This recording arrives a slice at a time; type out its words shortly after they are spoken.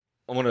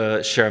I want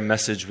to share a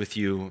message with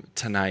you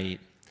tonight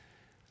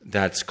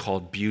that's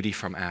called Beauty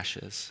from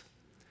Ashes.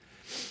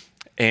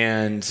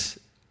 And,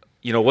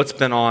 what's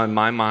been on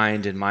my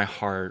mind and my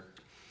heart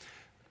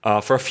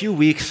for a few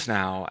weeks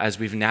now as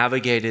we've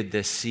navigated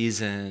this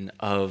season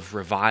of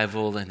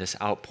revival and this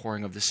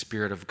outpouring of the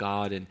Spirit of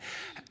God, and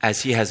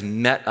as He has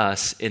met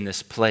us in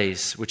this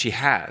place, which He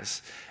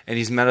has, and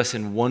He's met us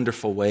in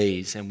wonderful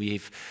ways, and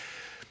we've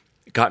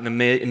gotten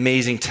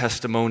amazing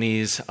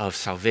testimonies of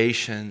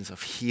salvations,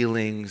 of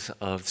healings,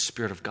 of the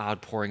Spirit of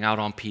God pouring out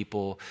on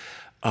people.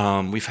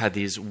 We've had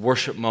these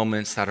worship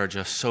moments that are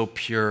just so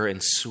pure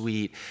and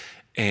sweet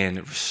and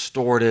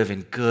restorative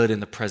and good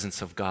in the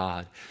presence of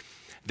God.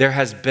 There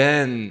has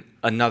been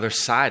another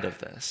side of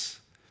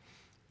this.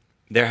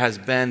 There has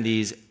been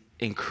these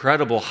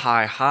incredible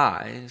high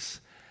highs,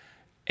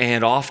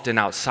 and often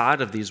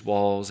outside of these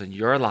walls in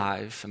your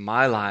life, in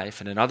my life,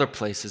 and in other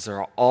places,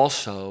 there are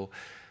also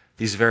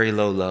these very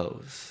low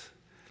lows.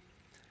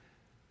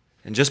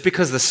 And just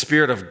because the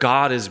Spirit of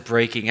God is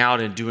breaking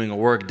out and doing a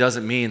work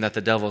doesn't mean that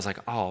the devil is like,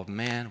 oh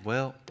man,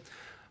 well,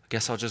 I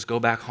guess I'll just go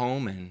back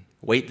home and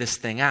wait this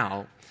thing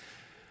out.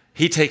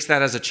 He takes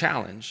that as a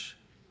challenge.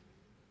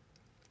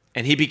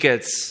 And he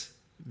becomes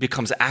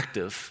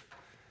active.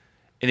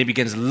 And he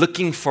begins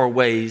looking for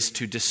ways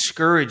to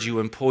discourage you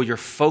and pull your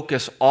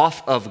focus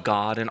off of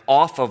God and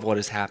off of what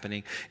is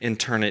happening and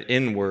turn it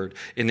inward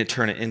and to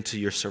turn it into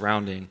your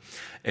surrounding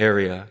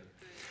area.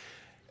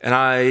 And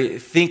I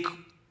think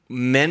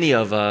many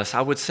of us,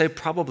 I would say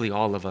probably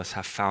all of us,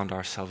 have found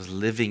ourselves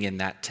living in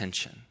that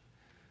tension.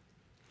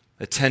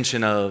 The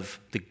tension of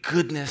the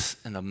goodness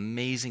and the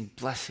amazing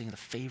blessing, the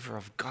favor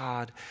of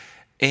God,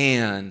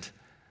 and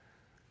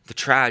the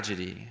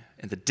tragedy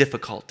and the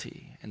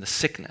difficulty and the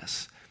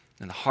sickness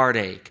and the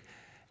heartache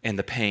and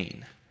the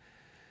pain.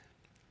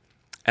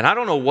 And I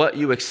don't know what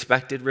you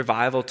expected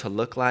revival to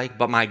look like,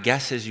 but my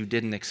guess is you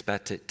didn't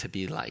expect it to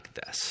be like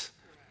this.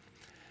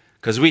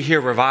 Because we hear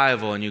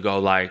revival and you go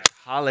like,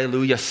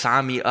 hallelujah,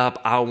 sign me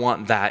up, I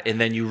want that. And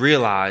then you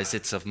realize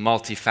it's a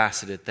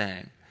multifaceted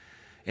thing.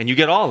 And you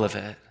get all of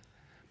it,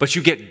 but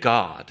you get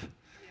God.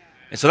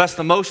 And so that's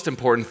the most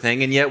important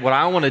thing. And yet what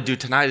I want to do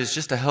tonight is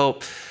just to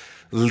help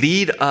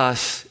lead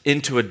us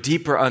into a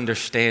deeper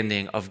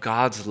understanding of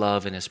God's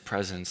love and His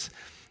presence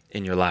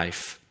in your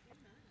life.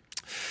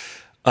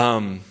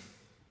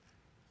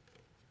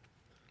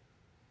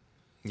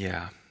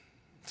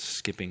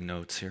 Skipping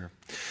notes here.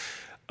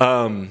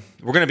 We're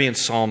going to be in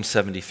Psalm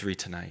 73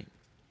 tonight.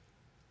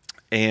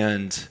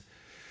 And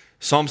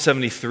Psalm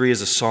 73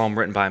 is a psalm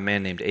written by a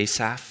man named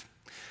Asaph.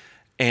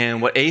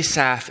 And what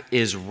Asaph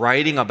is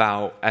writing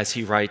about as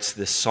he writes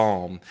this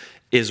psalm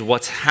is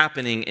what's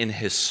happening in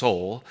his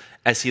soul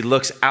as he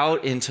looks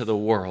out into the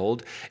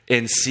world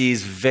and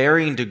sees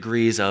varying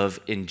degrees of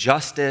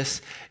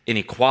injustice,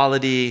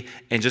 inequality,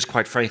 and just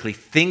quite frankly,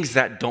 things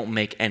that don't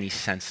make any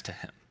sense to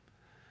him.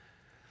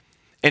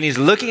 And he's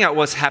looking at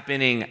what's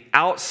happening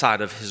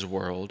outside of his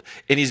world,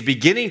 and he's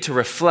beginning to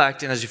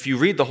reflect, and as if you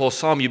read the whole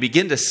psalm, you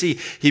begin to see,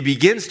 he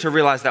begins to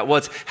realize that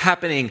what's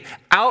happening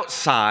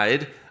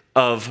outside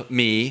of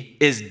me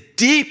is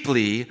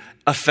deeply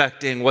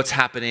affecting what's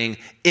happening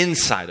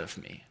inside of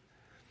me.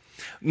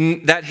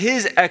 That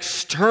his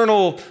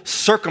external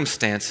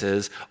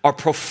circumstances are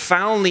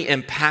profoundly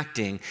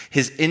impacting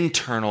his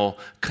internal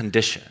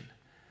condition.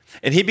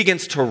 And he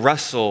begins to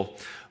wrestle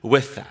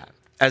with that,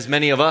 as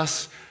many of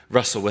us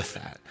wrestle with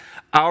that.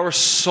 Our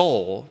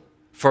soul,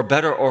 for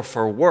better or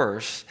for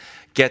worse,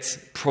 gets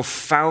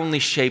profoundly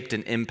shaped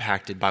and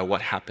impacted by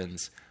what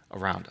happens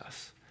around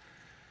us.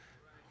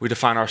 We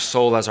define our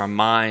soul as our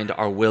mind,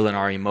 our will, and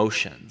our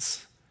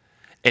emotions.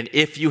 And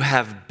if you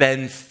have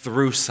been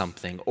through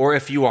something, or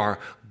if you are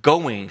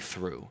going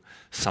through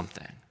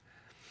something,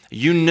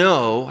 you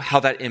know how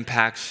that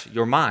impacts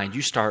your mind.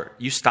 You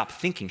stop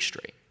thinking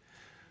straight.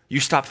 You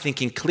stop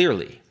thinking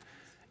clearly.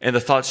 And the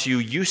thoughts you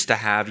used to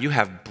have, you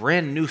have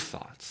brand new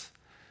thoughts.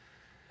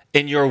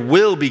 And your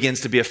will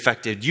begins to be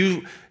affected.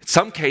 In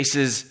some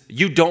cases,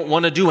 you don't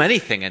want to do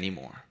anything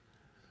anymore.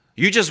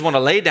 You just want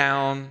to lay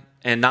down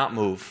and not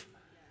move.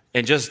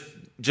 And just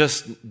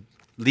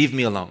leave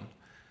me alone.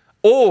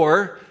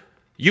 Or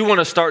you want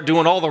to start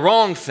doing all the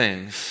wrong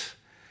things.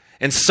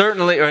 And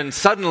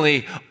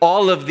suddenly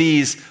all of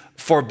these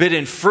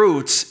forbidden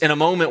fruits in a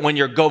moment when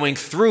you're going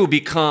through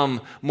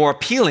become more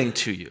appealing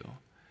to you.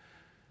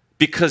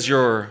 Because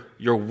your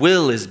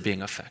will is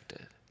being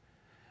affected.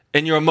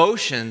 And your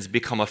emotions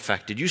become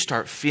affected. You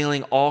start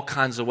feeling all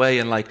kinds of way,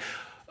 and like,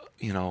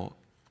 a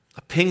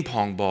ping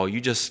pong ball,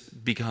 you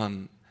just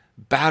become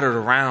battered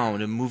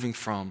around and moving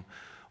from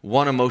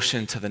one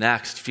emotion to the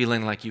next,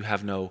 feeling like you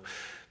have no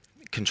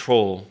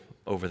control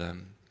over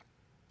them.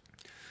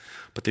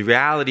 But the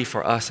reality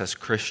for us as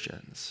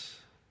Christians,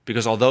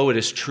 because although it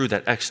is true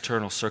that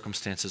external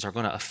circumstances are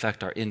going to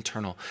affect our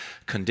internal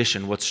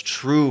condition, what's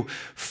true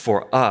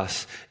for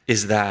us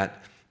is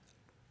that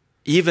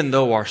even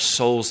though our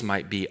souls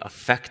might be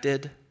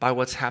affected by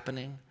what's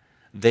happening,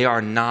 they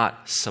are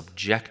not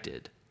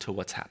subjected to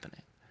what's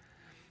happening.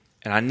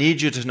 And I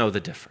need you to know the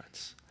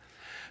difference.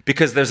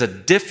 Because there's a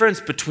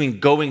difference between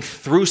going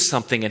through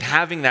something and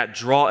having that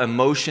draw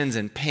emotions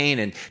and pain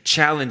and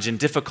challenge and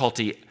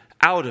difficulty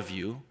out of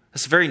you.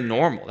 That's very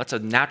normal. That's a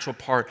natural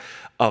part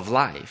of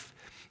life.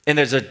 And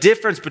there's a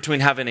difference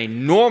between having a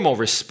normal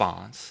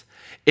response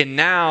and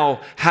now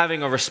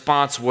having a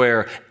response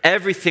where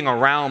everything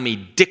around me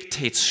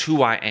dictates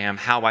who I am,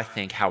 how I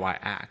think, how I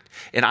act.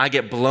 And I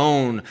get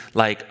blown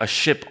like a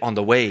ship on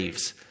the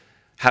waves,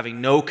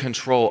 having no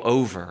control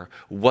over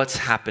what's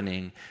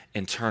happening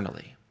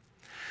internally.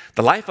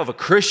 The life of a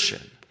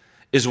Christian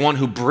is one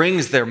who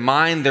brings their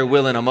mind, their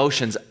will, and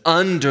emotions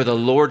under the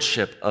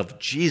lordship of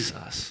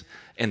Jesus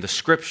in the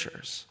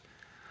Scriptures.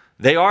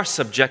 They are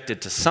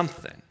subjected to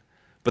something,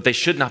 but they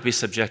should not be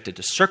subjected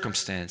to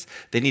circumstance.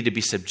 They need to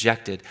be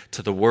subjected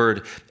to the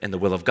Word and the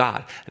will of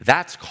God.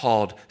 That's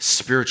called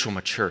spiritual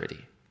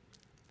maturity.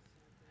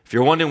 If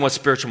you're wondering what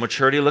spiritual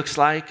maturity looks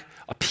like,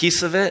 a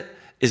piece of it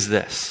is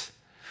this.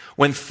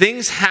 When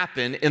things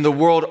happen in the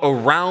world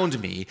around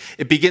me,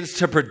 it begins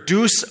to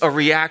produce a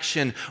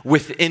reaction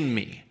within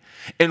me.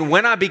 And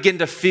when I begin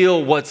to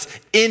feel what's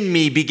in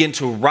me begin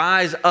to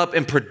rise up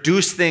and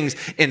produce things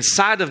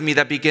inside of me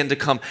that begin to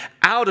come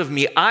out of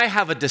me, I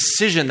have a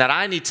decision that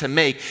I need to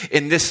make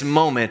in this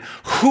moment.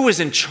 Who is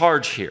in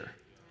charge here?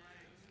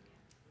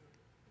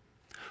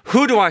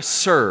 Who do I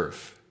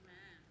serve?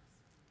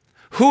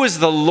 Who is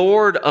the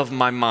Lord of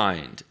my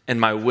mind and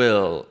my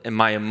will and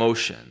my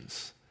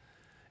emotions?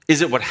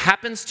 Is it what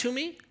happens to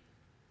me?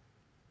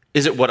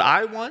 Is it what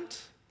I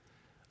want?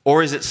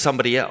 Or is it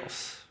somebody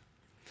else?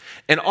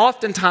 And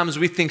oftentimes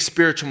we think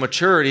spiritual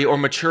maturity or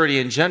maturity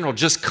in general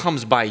just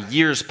comes by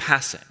years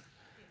passing.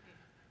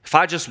 If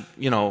I just,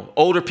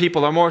 older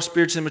people are more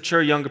spiritually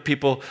mature, younger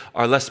people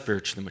are less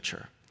spiritually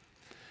mature.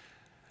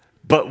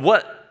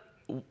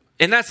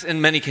 And that's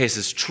in many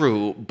cases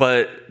true,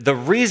 but the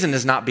reason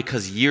is not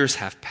because years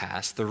have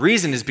passed. The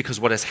reason is because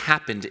what has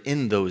happened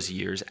in those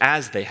years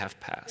as they have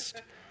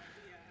passed.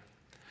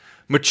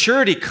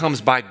 Maturity comes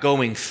by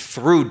going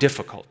through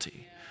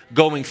difficulty,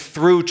 going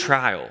through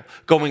trial,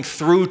 going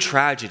through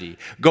tragedy,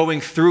 going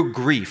through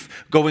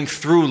grief, going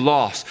through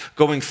loss,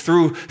 going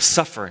through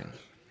suffering.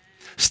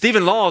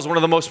 Stephen Law is one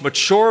of the most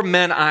mature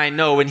men I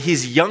know, and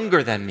he's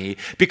younger than me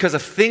because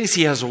of things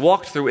he has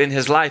walked through in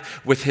his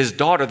life with his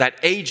daughter that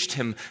aged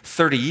him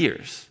 30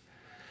 years.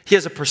 He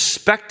has a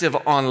perspective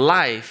on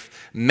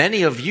life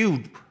many of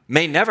you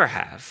may never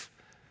have,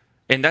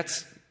 and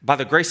that's by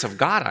the grace of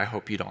God. I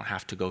hope you don't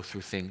have to go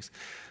through things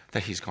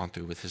that he's gone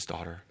through with his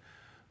daughter,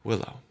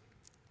 Willow.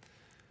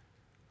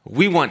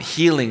 We want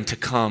healing to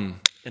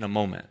come in a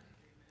moment.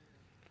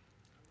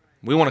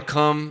 We want to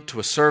come to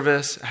a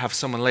service, have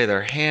someone lay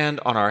their hand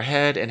on our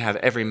head and have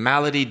every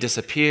malady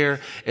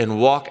disappear and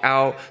walk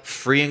out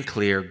free and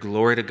clear.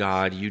 Glory to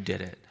God, you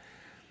did it.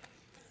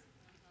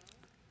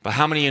 But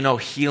how many of you know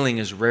healing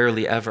is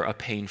rarely ever a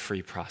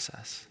pain-free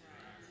process?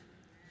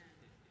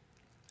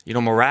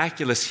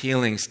 Miraculous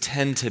healings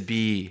tend to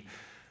be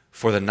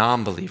for the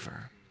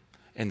non-believer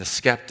and the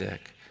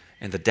skeptic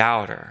and the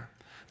doubter,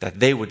 that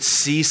they would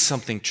see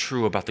something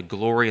true about the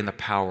glory and the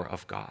power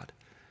of God.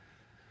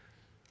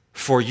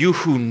 For you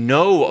who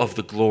know of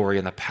the glory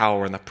and the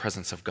power and the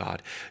presence of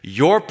God,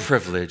 your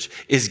privilege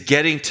is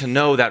getting to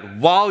know that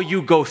while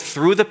you go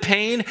through the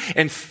pain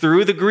and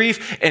through the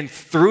grief and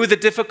through the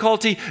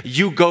difficulty,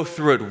 you go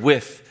through it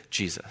with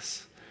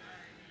Jesus.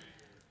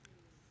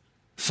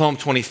 Psalm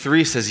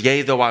 23 says,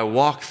 "Yea, though I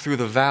walk through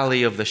the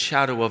valley of the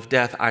shadow of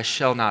death, I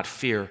shall not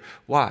fear."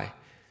 Why?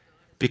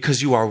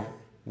 Because you are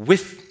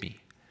with me.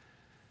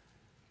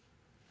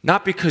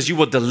 Not because you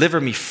will deliver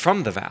me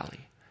from the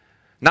valley.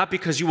 Not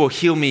because you will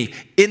heal me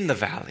in the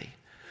valley.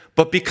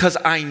 But because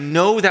I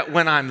know that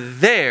when I'm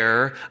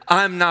there,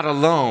 I'm not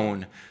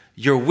alone.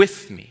 You're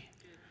with me.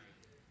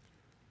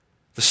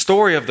 The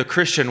story of the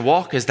Christian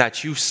walk is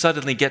that you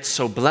suddenly get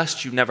so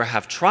blessed you never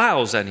have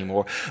trials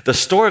anymore. The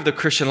story of the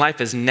Christian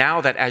life is now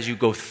that as you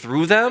go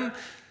through them,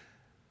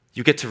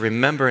 you get to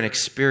remember and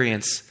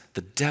experience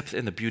the depth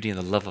and the beauty and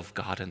the love of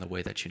God in the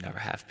way that you never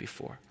have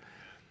before.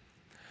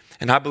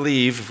 And I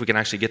believe, if we can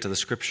actually get to the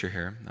scripture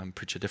here, I'm going to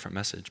preach a different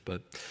message,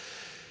 but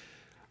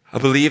I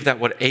believe that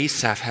what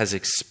Asaph has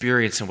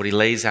experienced and what he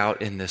lays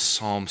out in this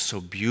psalm so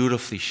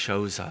beautifully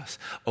shows us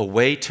a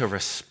way to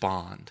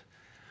respond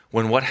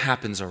when what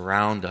happens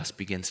around us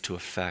begins to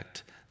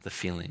affect the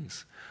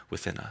feelings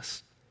within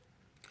us.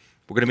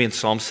 We're going to be in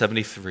Psalm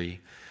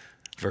 73,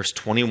 verse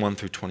 21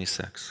 through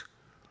 26.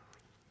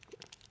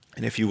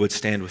 And if you would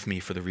stand with me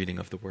for the reading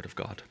of the Word of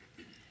God.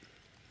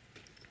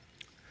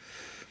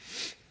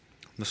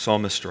 The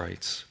psalmist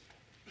writes,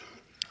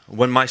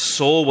 "When my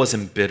soul was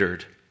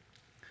embittered,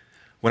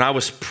 when I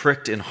was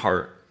pricked in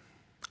heart,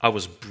 I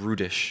was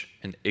brutish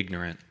and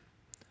ignorant.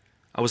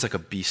 I was like a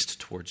beast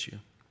towards you.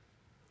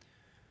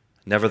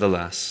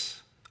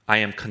 Nevertheless, I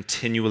am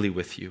continually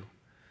with you.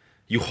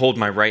 You hold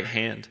my right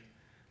hand.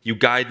 You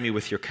guide me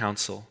with your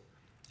counsel,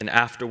 and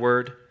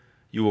afterward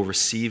you will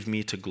receive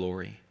me to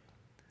glory.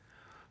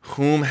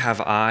 Whom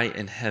have I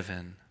in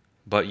heaven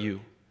but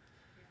you?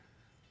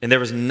 And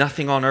there is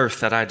nothing on earth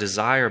that I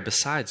desire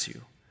besides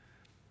you.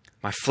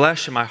 My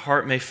flesh and my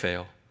heart may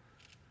fail,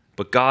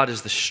 but God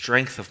is the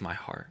strength of my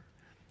heart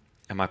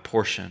and my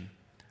portion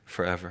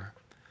forever.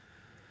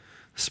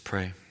 Let's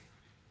pray.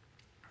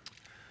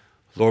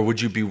 Lord,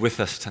 would you be with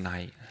us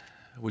tonight?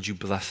 Would you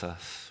bless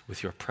us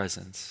with your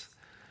presence,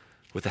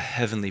 with a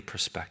heavenly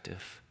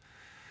perspective?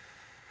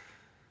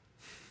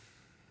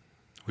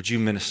 Would you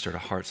minister to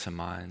hearts and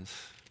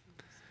minds?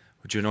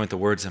 Would you anoint the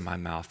words in my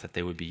mouth that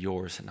they would be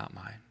yours and not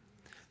mine?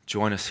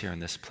 Join us here in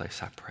this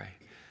place, I pray,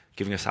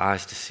 giving us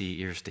eyes to see,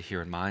 ears to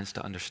hear, and minds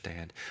to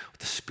understand what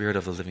the Spirit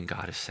of the living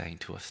God is saying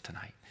to us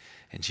tonight.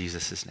 In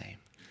Jesus' name,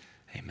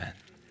 amen.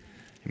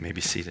 You may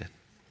be seated.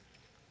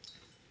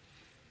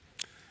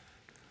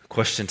 The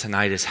question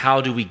tonight is,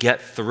 how do we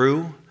get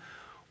through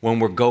when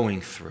we're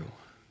going through?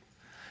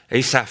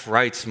 Asaph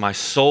writes, my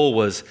soul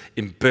was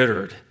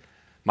embittered,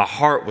 my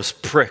heart was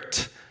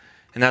pricked,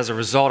 and as a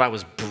result, I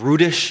was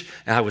brutish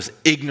and I was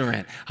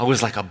ignorant. I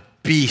was like a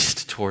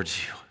beast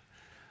towards you.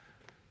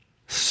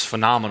 This is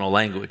phenomenal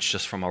language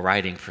just from a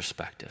writing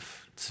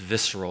perspective. It's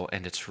visceral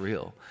and it's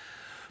real.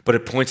 But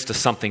it points to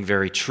something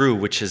very true,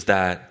 which is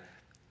that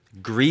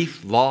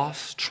grief,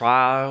 loss,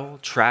 trial,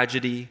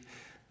 tragedy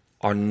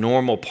are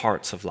normal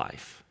parts of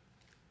life.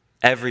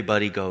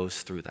 Everybody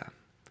goes through them.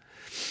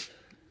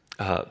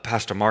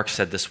 Pastor Mark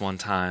said this one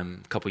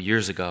time a couple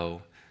years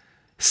ago,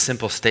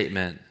 simple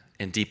statement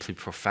and deeply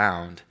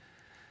profound.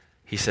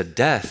 He said,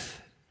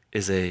 death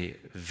is a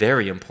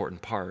very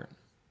important part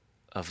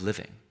of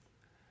living.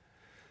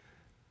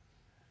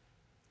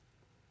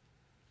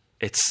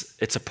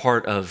 It's a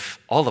part of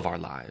all of our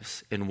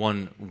lives in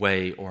one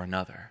way or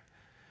another.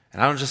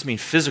 And I don't just mean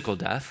physical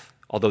death,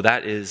 although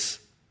that is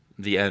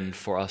the end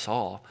for us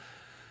all.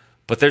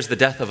 But there's the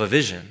death of a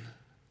vision,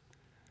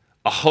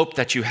 a hope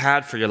that you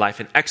had for your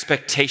life, an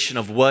expectation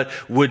of what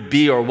would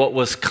be or what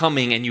was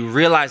coming, and you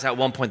realize at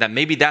one point that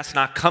maybe that's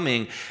not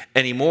coming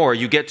anymore.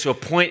 You get to a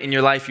point in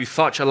your life you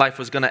thought your life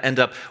was going to end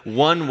up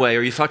one way,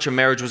 or you thought your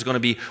marriage was going to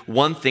be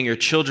one thing, your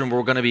children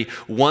were going to be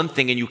one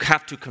thing, and you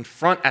have to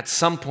confront at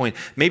some point,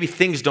 maybe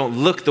things don't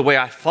look the way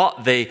I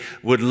thought they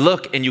would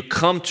look, and you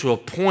come to a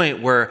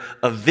point where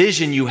a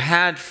vision you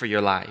had for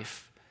your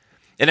life,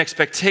 an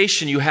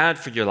expectation you had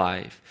for your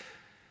life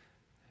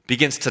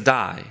begins to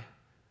die.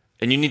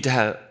 And you need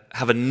to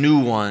have a new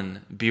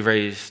one be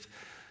raised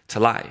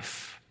to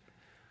life.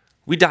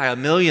 We die a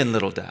million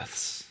little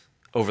deaths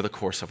over the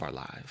course of our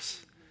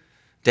lives,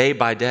 day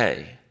by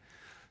day.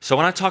 So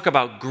when I talk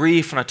about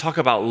grief, when I talk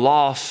about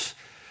loss,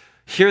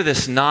 hear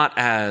this not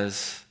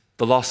as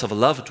the loss of a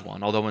loved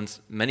one, although in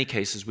many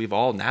cases we've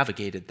all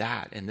navigated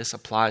that, and this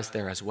applies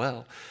there as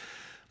well.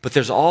 But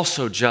there's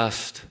also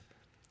just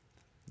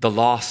the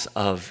loss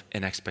of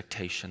an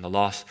expectation, the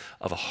loss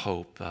of a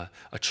hope, a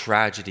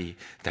tragedy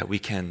that we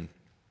can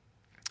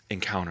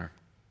encounter.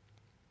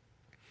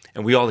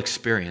 And we all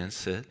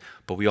experience it,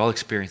 but we all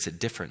experience it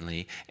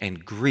differently.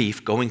 And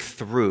grief, going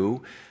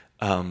through,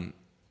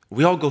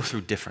 we all go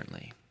through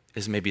differently,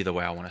 is maybe the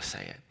way I want to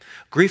say it.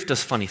 Grief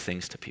does funny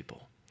things to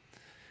people.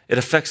 It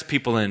affects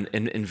people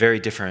in very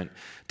different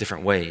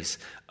ways.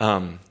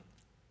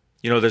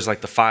 There's like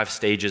the 5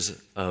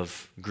 stages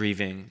of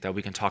grieving that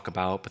we can talk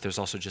about, but there's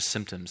also just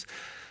symptoms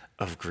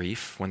of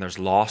grief. When there's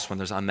loss, when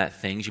there's unmet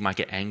things, you might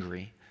get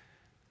angry,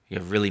 you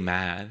get really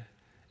mad,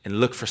 and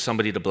look for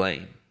somebody to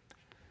blame.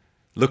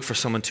 Look for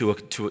someone to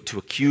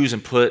accuse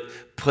and put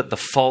the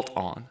fault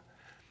on.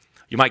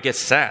 You might get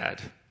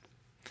sad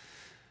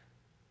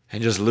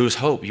and just lose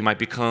hope. You might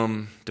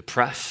become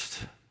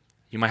depressed.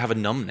 You might have a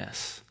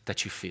numbness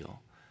that you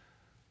feel,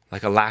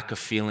 like a lack of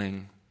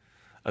feeling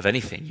of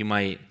anything. You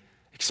might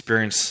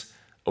experience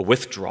a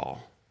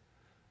withdrawal.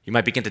 You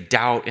might begin to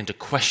doubt and to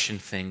question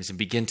things and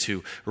begin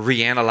to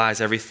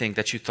reanalyze everything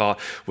that you thought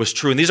was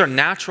true. And these are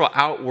natural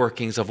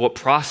outworkings of what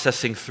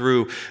processing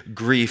through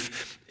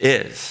grief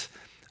is.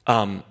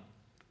 And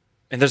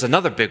there's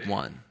another big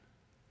one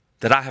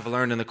that I have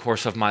learned in the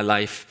course of my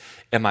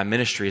life and my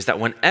ministry, is that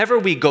whenever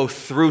we go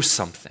through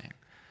something,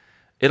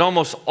 it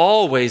almost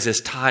always is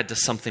tied to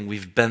something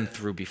we've been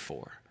through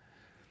before.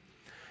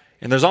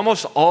 And there's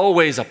almost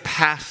always a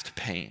past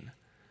pain,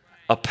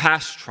 a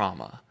past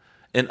trauma,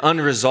 an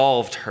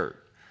unresolved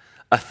hurt,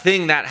 a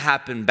thing that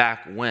happened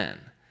back when.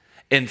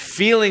 And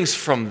feelings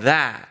from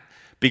that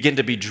begin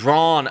to be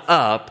drawn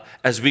up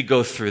as we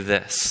go through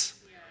this.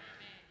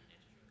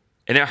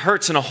 And it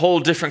hurts in a whole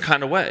different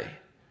kind of way.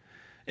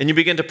 And you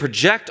begin to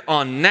project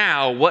on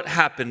now what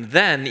happened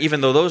then,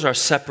 even though those are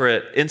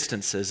separate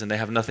instances and they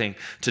have nothing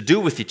to do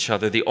with each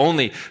other. The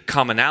only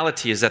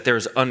commonality is that there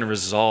is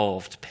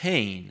unresolved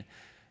pain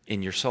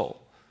in your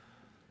soul.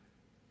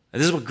 And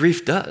this is what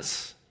grief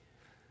does.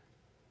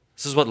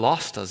 This is what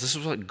loss does. This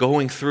is what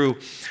going through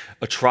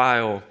a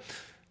trial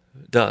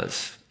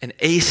does. And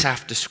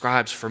Asaph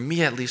describes, for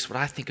me at least, what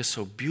I think is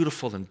so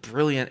beautiful and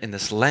brilliant in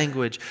this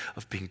language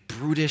of being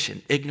brutish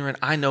and ignorant.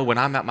 I know when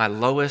I'm at my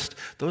lowest,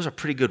 those are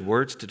pretty good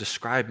words to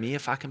describe me,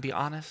 if I can be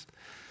honest.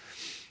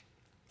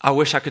 I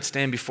wish I could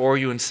stand before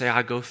you and say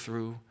I go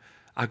through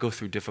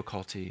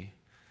difficulty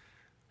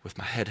with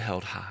my head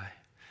held high,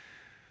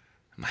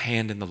 my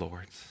hand in the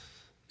Lord's,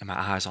 and my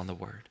eyes on the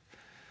Word.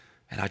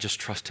 and I just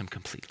trust him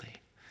completely.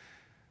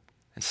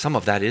 And some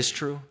of that is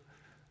true,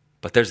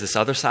 but there's this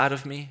other side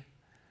of me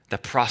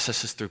that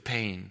processes through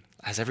pain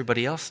as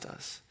everybody else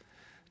does.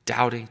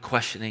 Doubting,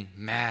 questioning,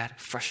 mad,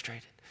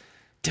 frustrated,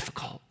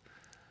 difficult.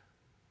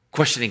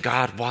 Questioning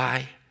God,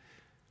 why?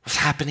 What's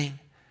happening?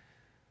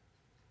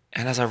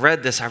 And as I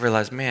read this, I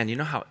realized, man, you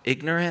know how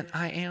ignorant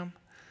I am?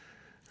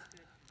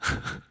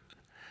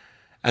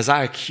 As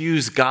I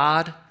accuse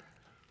God,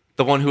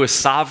 the one who is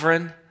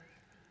sovereign,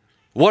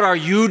 what are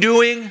you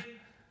doing?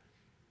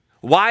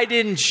 Why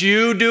didn't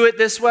you do it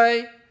this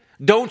way?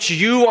 Don't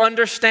you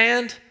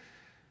understand?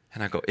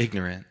 And I go,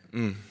 ignorant.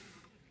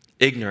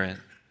 Ignorant.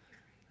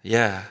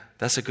 Yeah,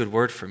 that's a good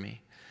word for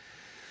me.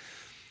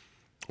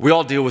 We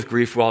all deal with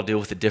grief. We all deal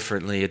with it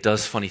differently. It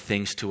does funny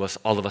things to us.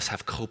 All of us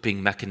have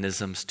coping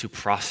mechanisms to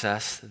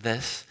process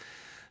this.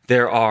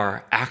 There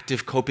are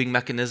active coping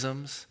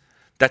mechanisms.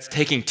 That's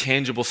taking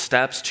tangible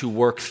steps to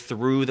work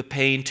through the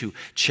pain, to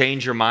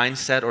change your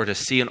mindset or to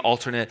see an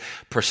alternate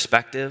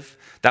perspective.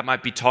 That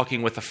might be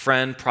talking with a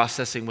friend,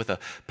 processing with a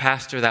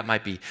pastor. That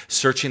might be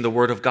searching the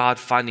Word of God,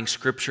 finding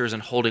scriptures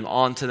and holding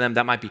on to them.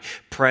 That might be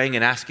praying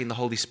and asking the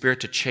Holy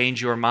Spirit to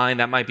change your mind.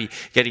 That might be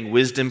getting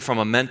wisdom from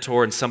a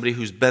mentor and somebody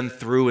who's been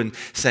through and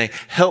saying,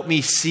 help me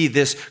see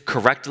this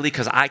correctly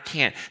because I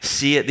can't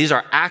see it. These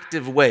are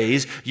active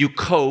ways you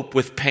cope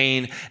with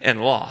pain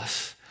and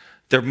loss.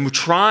 They're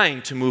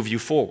trying to move you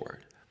forward.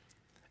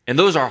 And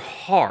those are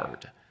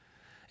hard.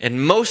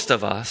 And most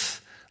of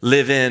us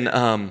live in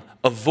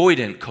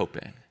avoidant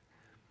coping,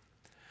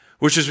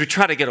 which is we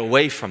try to get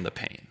away from the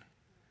pain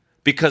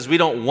because we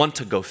don't want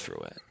to go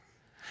through it.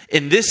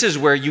 And this is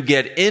where you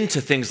get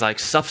into things like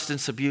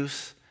substance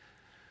abuse,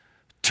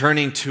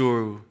 turning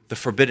to the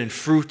forbidden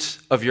fruit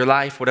of your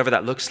life, whatever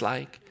that looks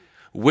like,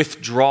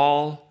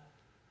 withdrawal,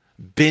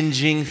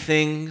 binging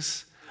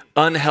things,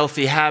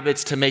 unhealthy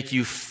habits to make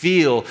you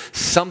feel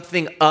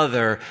something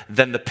other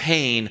than the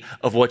pain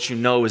of what you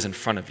know is in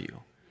front of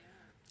you.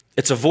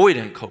 It's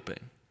avoidant coping.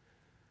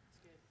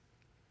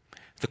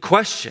 The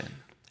question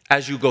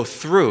as you go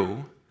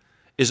through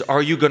is,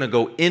 are you going to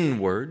go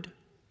inward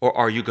or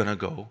are you going to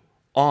go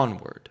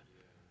onward?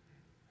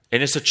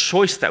 And it's a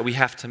choice that we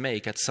have to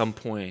make at some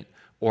point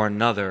or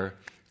another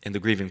in the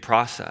grieving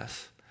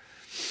process.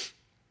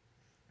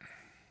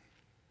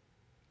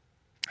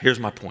 Here's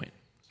my point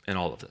in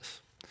all of this.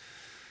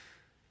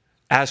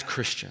 As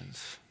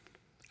Christians,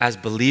 as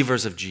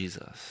believers of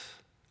Jesus,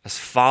 as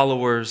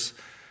followers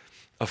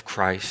of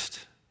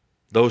Christ,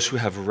 those who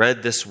have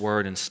read this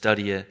word and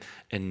study it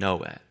and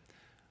know it,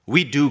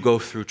 we do go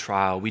through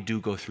trial, we do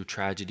go through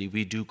tragedy,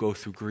 we do go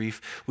through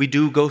grief, we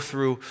do go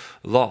through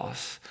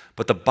loss.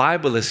 But the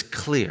Bible is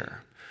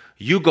clear.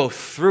 You go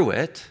through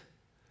it,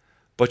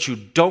 but you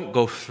don't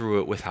go through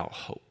it without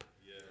hope.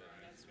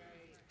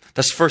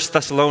 That's 1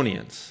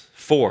 Thessalonians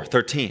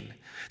 4:13.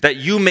 That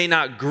you may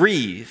not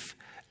grieve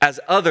as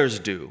others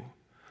do,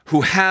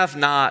 who have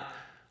not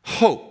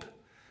hope.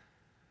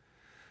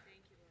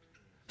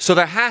 So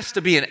there has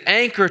to be an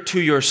anchor to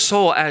your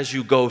soul as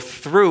you go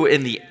through,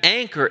 and the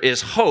anchor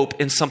is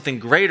hope in something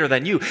greater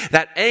than you.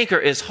 That anchor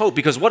is hope,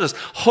 because what does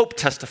hope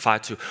testify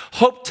to?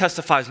 Hope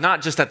testifies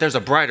not just that there's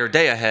a brighter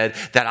day ahead,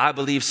 that I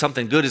believe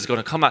something good is going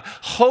to come out.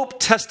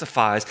 Hope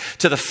testifies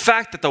to the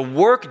fact that the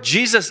work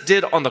Jesus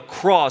did on the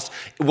cross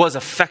was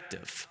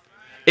effective.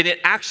 And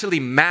it actually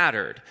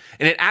mattered.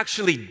 And it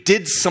actually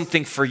did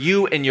something for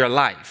you in your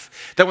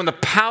life. That when the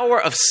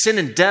power of sin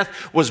and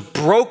death was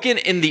broken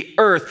in the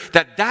earth,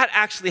 that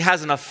actually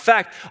has an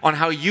effect on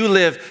how you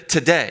live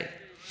today.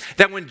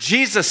 That when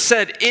Jesus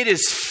said, it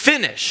is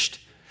finished,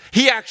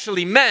 he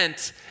actually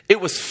meant it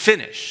was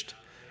finished.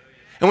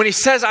 And when he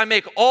says, I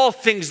make all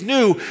things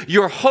new,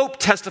 your hope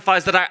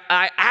testifies that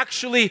I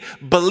actually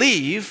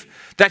believe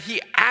that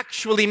he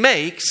actually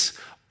makes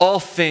all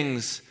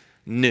things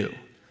new.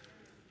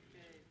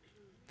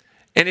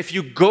 And if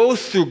you go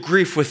through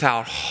grief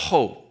without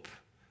hope,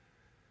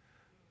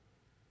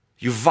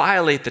 you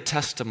violate the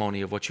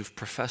testimony of what you've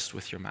professed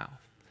with your mouth.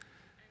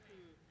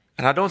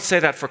 And I don't say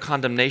that for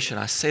condemnation.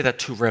 I say that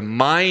to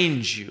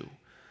remind you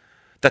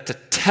that the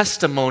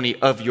testimony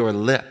of your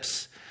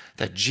lips,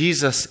 that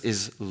Jesus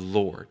is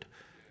Lord,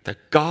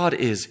 that God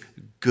is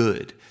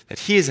good, that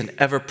he is an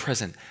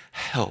ever-present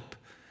help.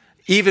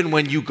 Even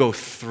when you go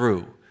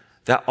through,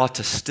 that ought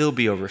to still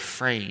be a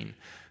refrain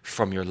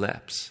from your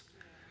lips.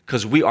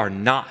 Because we are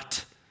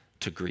not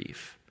to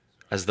grieve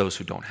as those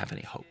who don't have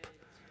any hope.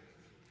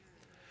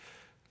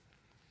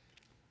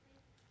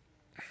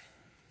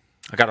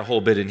 I got a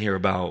whole bit in here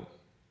about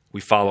we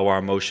follow our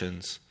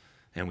emotions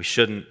and we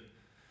shouldn't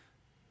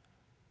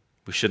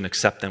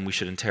accept them. We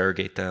should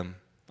interrogate them.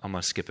 I'm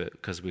going to skip it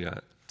because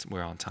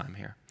we're on time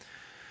here.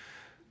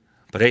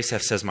 But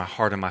Asaph says, my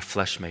heart and my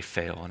flesh may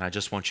fail. And I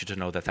just want you to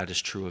know that that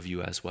is true of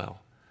you as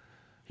well.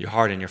 Your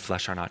heart and your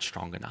flesh are not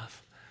strong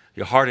enough.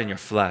 Your heart and your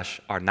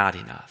flesh are not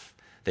enough.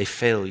 They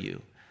fail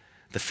you.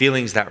 The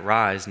feelings that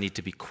rise need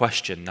to be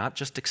questioned, not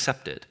just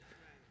accepted.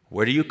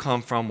 Where do you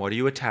come from? What are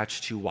you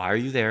attached to? Why are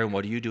you there? And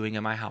what are you doing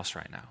in my house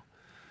right now?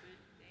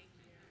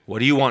 What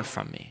do you want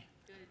from me?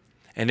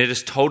 And it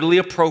is totally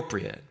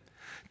appropriate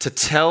to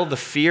tell the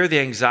fear, the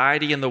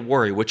anxiety, and the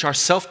worry, which are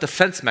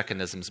self-defense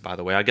mechanisms, by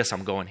the way. I guess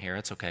I'm going here.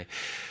 It's okay.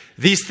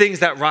 These things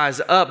that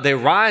rise up, they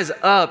rise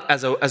up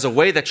as a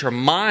way that your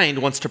mind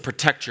wants to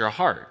protect your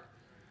heart.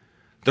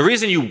 The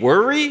reason you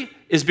worry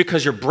is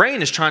because your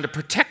brain is trying to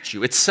protect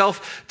you. It's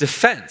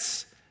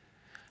self-defense.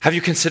 Have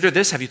you considered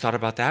this? Have you thought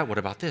about that? What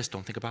about this?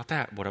 Don't think about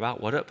that.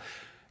 What up?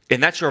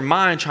 And that's your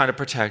mind trying to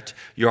protect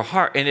your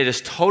heart. And it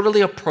is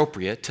totally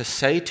appropriate to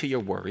say to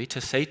your worry,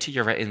 to say to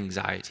your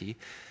anxiety,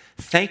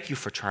 thank you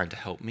for trying to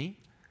help me.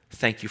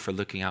 Thank you for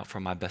looking out for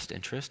my best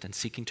interest and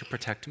seeking to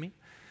protect me.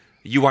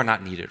 You are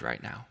not needed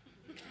right now.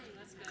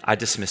 I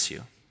dismiss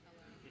you.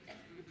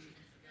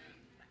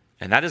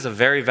 And that is a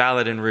very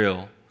valid and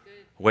real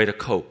way to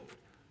cope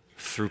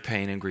through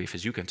pain and grief,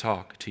 is you can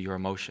talk to your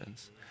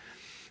emotions.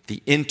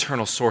 The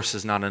internal source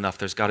is not enough.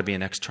 There's got to be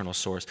an external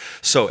source.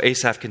 So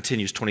Asaph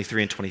continues,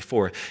 23 and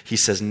 24. He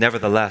says,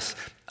 nevertheless,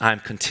 I am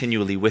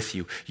continually with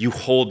you. You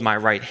hold my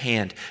right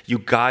hand. You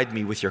guide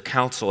me with your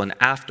counsel, and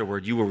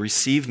afterward you will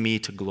receive me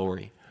to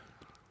glory.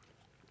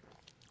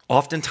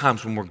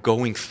 Oftentimes when we're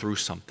going through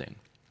something,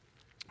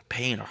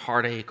 pain or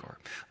heartache or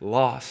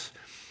loss,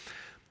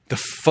 the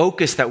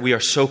focus that we are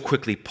so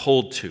quickly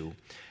pulled to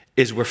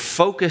is we're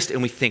focused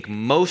and we think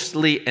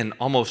mostly and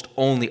almost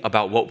only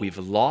about what we've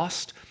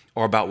lost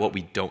or about what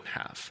we don't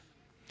have.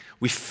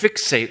 We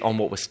fixate on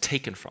what was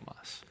taken from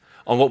us,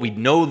 on what we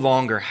no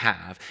longer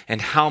have,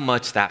 and how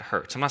much that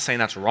hurts. I'm not saying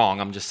that's wrong.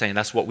 I'm just saying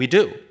that's what we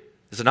do.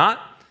 Is it not?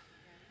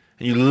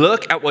 And you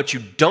look at what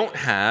you don't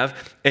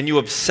have, and you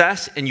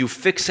obsess and you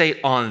fixate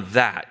on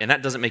that. And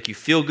that doesn't make you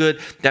feel good.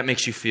 That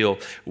makes you feel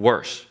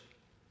worse.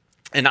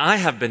 And I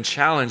have been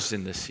challenged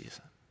in this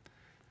season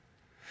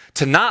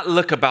to not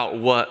look at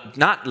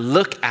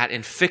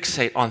and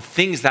fixate on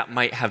things that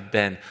might have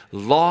been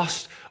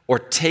lost or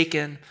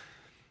taken,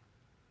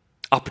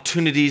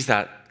 opportunities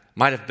that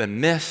might have been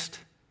missed,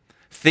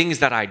 things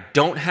that I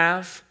don't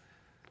have.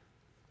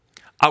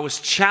 I was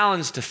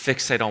challenged to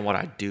fixate on what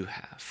I do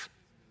have.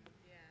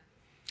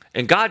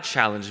 And God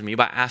challenged me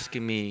by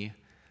asking me,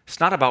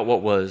 it's not about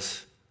what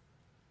was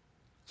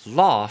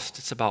lost,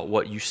 it's about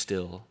what you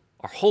still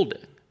are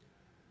holding.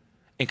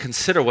 And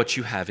consider what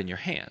you have in your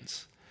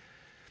hands.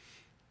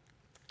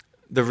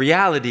 The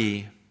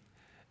reality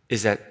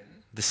is that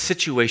the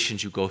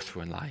situations you go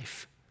through in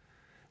life,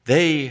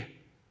 let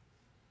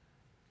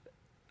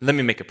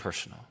me make it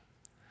personal.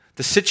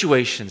 The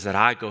situations that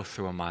I go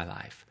through in my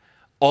life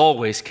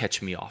always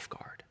catch me off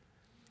guard.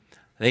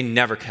 They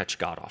never catch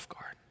God off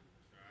guard.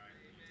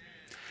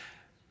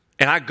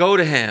 And I go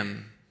to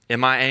him in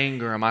my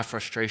anger, in my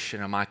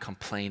frustration, in my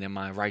complaint, in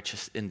my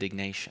righteous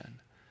indignation.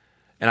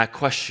 And I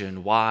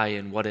question why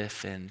and what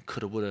if and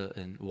coulda, woulda,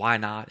 and why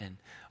not and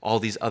all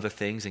these other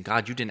things. And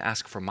God, you didn't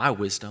ask for my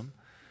wisdom.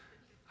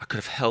 I could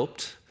have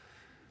helped.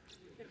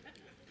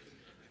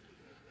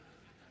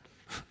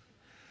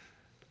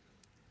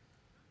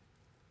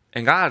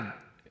 And God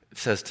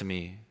says to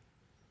me,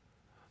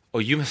 oh,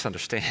 you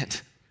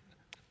misunderstand.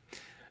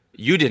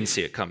 You didn't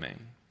see it coming.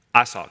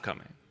 I saw it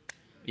coming.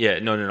 Yeah,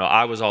 no.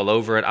 I was all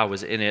over it. I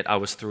was in it. I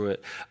was through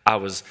it. I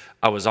was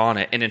on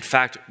it. And in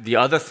fact, the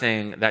other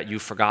thing that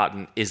you've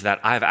forgotten is that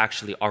I've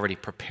actually already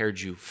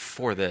prepared you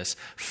for this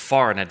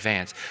far in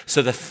advance.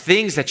 So the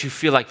things that you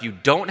feel like you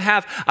don't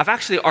have, I've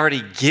actually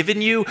already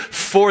given you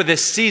for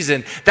this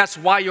season. That's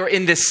why you're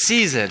in this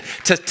season,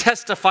 to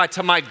testify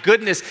to my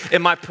goodness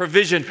and my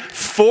provision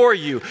for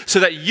you,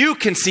 so that you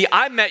can see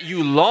I met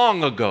you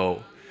long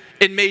ago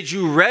and made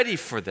you ready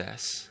for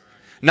this.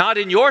 Not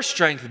in your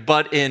strength,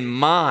 but in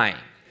mine.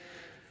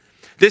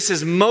 This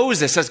is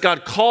Moses, as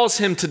God calls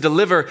him to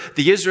deliver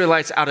the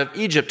Israelites out of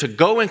Egypt, to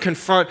go and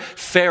confront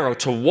Pharaoh,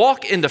 to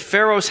walk into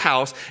Pharaoh's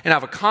house and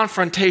have a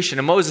confrontation.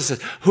 And Moses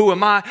says, who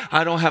am I?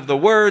 I don't have the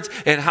words.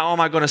 And how am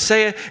I going to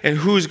say it? And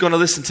who's going to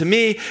listen to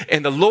me?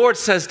 And the Lord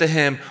says to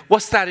him,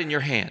 what's that in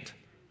your hand?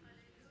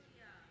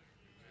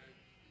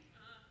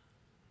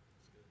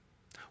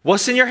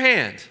 What's in your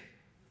hand?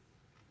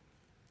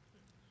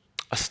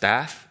 A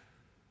staff.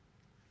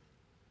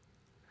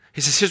 He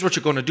says, here's what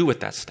you're going to do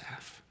with that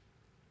staff.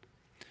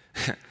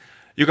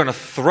 You're going to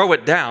throw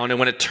it down, and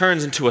when it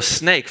turns into a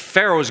snake,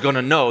 Pharaoh is going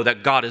to know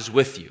that God is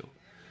with you.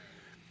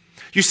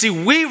 You see,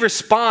 we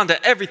respond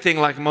to everything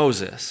like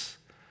Moses.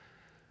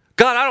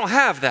 God, I don't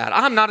have that.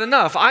 I'm not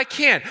enough. I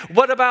can't.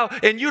 What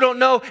about, and you don't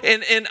know,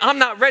 and I'm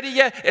not ready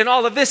yet, and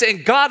all of this.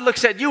 And God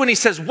looks at you and he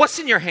says, what's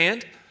in your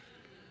hand?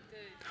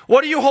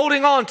 What are you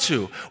holding on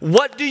to?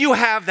 What do you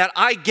have that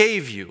I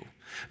gave you?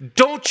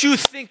 Don't you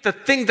think the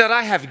thing that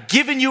I have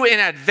given you in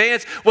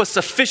advance was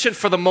sufficient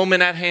for the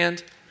moment at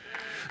hand?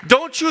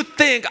 Don't you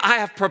think I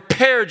have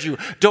prepared you?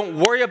 Don't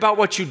worry about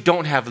what you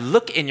don't have.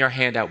 Look in your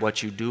hand at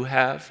what you do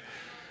have.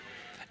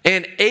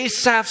 And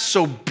Asaph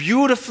so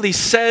beautifully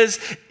says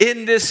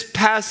in this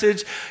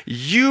passage,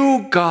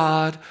 you,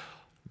 God,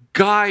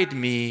 guide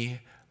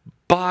me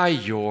by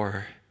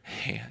your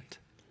hand.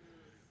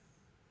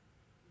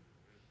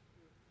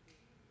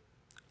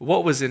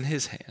 What was in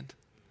his hand?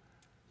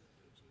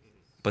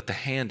 But the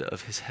hand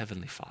of his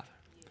heavenly Father.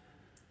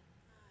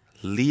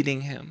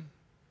 leading him,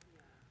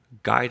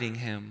 guiding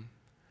him,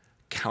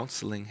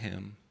 counseling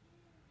him,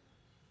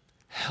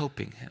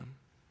 helping him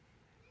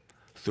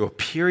through a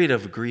period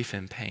of grief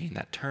and pain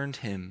that turned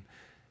him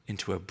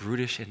into a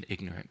brutish and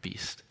ignorant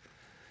beast.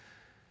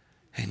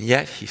 And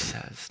yet, he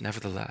says,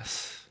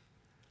 nevertheless,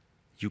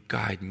 you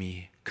guide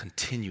me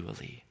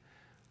continually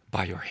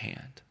by your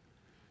hand.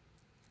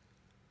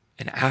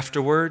 And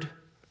afterward,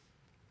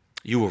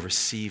 you will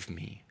receive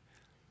me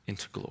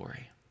into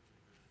glory.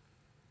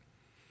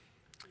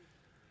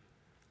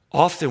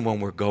 Often when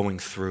we're going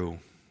through,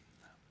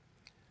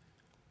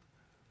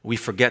 we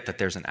forget that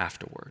there's an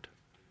afterward.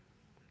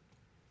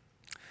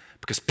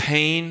 Because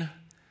pain,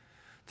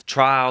 the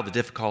trial, the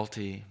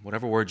difficulty,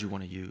 whatever word you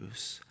want to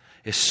use,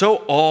 is so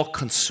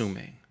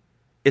all-consuming.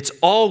 It's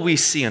all we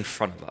see in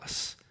front of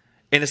us.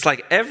 And it's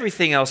like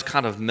everything else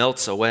kind of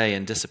melts away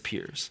and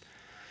disappears.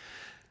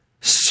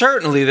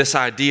 Certainly this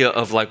idea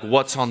of like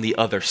what's on the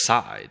other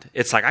side.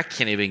 It's like I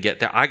can't even get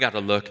there. I gotta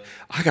look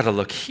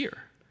here.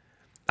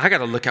 I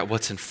gotta look at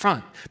what's in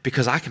front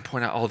because I can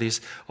point out all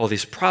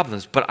these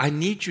problems. But I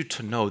need you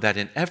to know that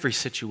in every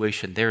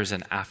situation there is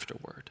an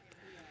afterward.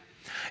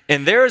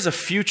 And there is a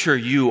future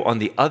you on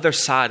the other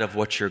side of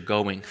what you're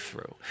going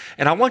through.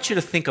 And I want you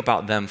to think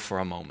about them for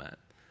a moment.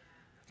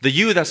 The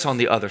you that's on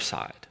the other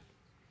side.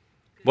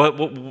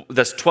 What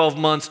that's 12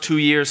 months, 2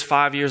 years,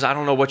 5 years. I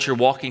don't know what you're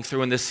walking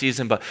through in this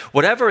season, but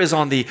whatever is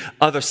on the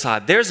other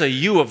side, there's a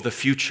you of the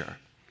future.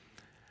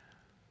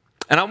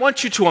 And I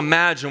want you to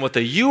imagine what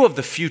the you of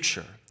the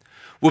future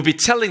will be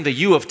telling the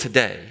you of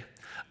today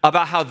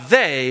about how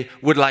they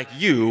would like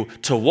you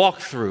to walk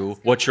through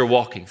what you're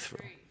walking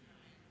through.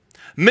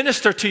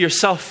 Minister to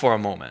yourself for a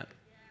moment.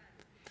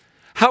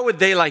 How would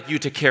they like you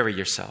to carry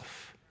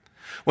yourself?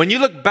 When you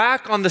look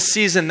back on the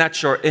season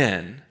that you're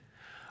in,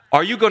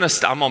 are you going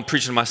to, I'm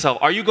preaching to myself,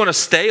 are you going to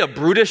stay a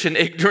brutish and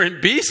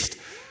ignorant beast?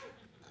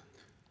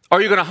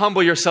 Are you going to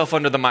humble yourself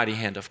under the mighty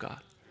hand of God?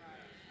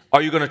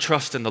 Are you going to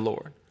trust in the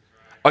Lord?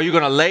 Are you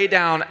going to lay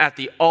down at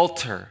the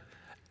altar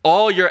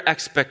all your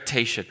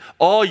expectation,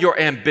 all your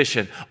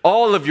ambition,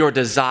 all of your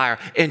desire,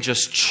 and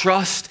just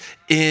trust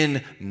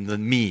in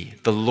me,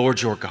 the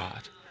Lord your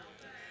God?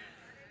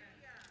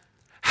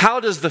 How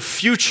does the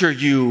future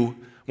you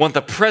want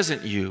the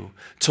present you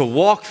to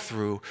walk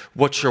through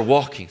what you're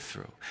walking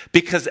through?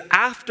 Because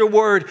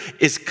afterward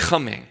is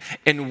coming,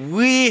 and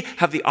we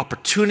have the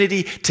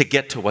opportunity to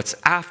get to what's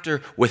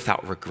after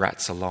without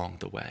regrets along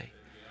the way.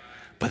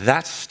 But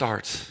that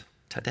starts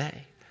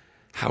today,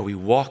 how we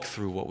walk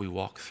through what we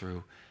walk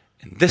through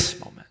in this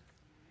moment.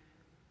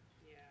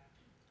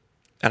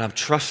 And I'm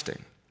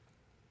trusting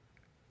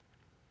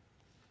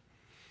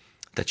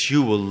that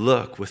you will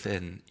look with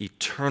an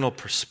eternal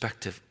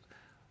perspective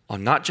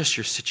on not just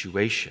your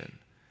situation,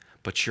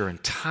 but your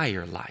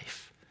entire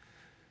life.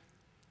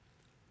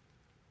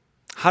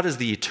 How does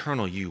the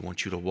eternal you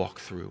want you to walk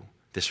through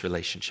this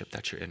relationship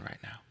that you're in right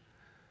now?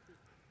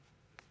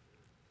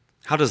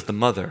 How does the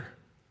mother,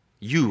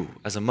 you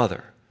as a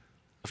mother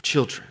of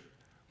children,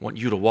 want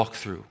you to walk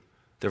through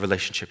the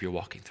relationship you're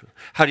walking through?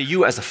 How do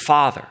you as a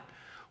father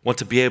want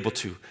to be able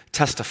to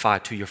testify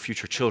to your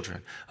future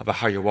children about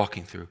how you're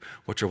walking through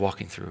what you're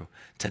walking through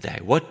today?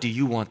 What do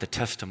you want the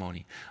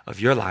testimony of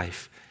your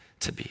life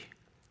to be?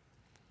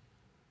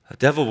 The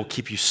devil will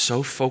keep you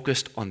so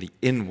focused on the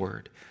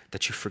inward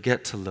that you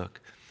forget to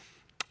look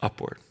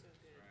upward.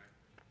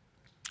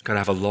 You've got to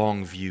have a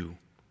long view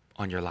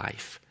on your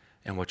life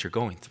and what you're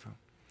going through.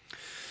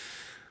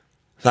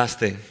 Last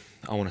thing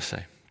I want to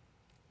say.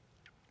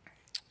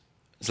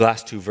 These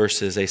last two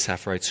verses,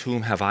 Asaph writes,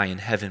 "Whom have I in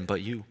heaven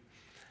but you?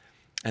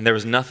 And there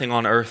is nothing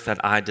on earth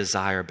that I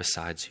desire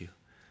besides you.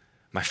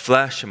 My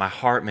flesh and my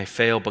heart may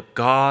fail, but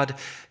God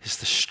is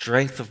the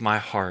strength of my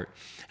heart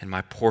and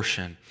my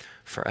portion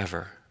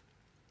forever."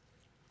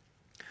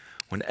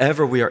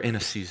 Whenever we are in a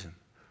season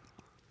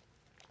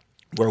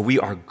where we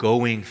are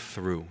going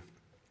through,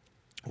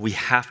 we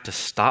have to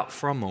stop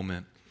for a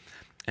moment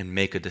and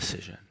make a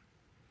decision.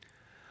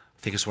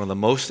 I think it's one of the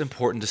most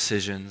important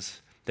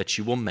decisions that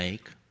you will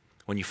make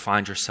when you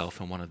find yourself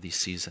in one of these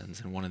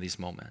seasons, in one of these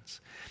moments.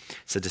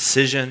 It's a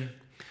decision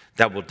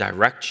that will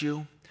direct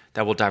you,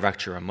 that will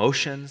direct your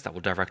emotions, that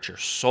will direct your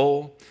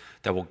soul,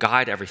 that will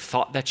guide every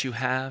thought that you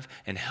have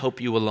and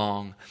help you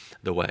along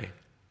the way.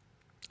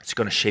 It's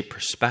going to shape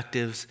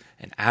perspectives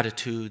and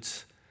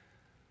attitudes.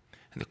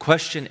 And the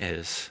question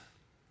is,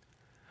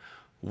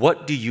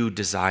 what do you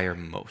desire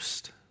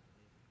most?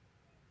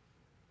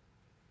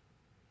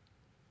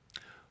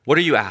 What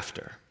are you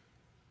after?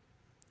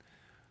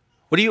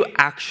 What do you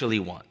actually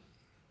want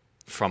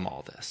from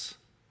all this?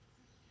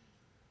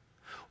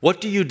 What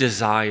do you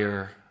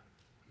desire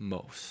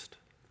most?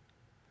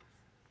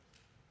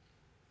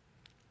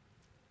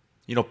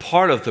 You know,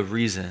 part of the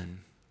reason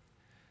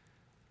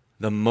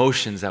the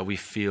emotions that we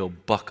feel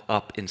buck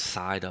up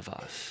inside of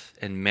us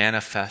and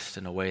manifest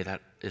in a way that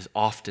is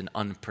often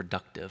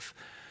unproductive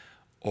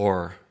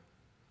or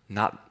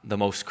not the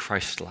most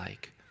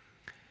Christ-like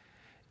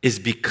is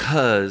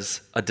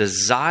because a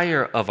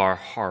desire of our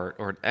heart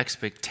or an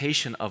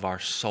expectation of our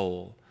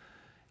soul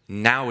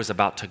now is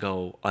about to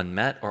go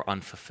unmet or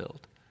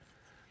unfulfilled.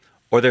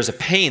 Or there's a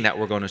pain that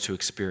we're going to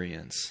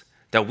experience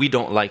that we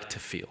don't like to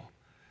feel.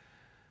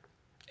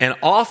 And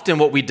often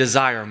what we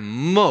desire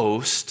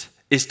most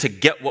is to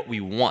get what we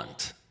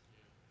want.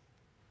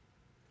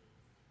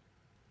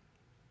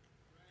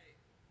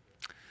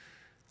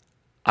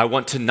 I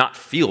want to not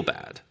feel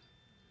bad.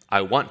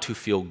 I want to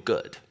feel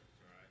good.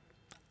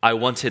 I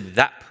wanted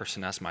that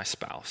person as my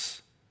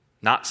spouse,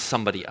 not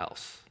somebody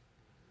else.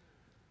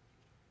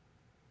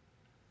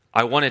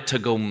 I wanted to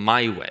go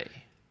my way.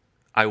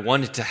 I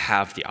wanted to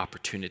have the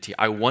opportunity.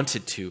 I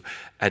wanted to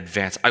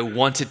advance. I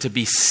wanted to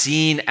be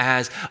seen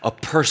as a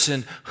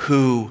person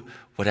who,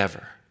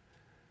 whatever.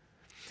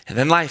 And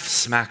then life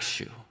smacks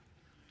you.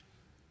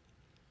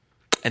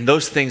 And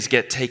those things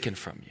get taken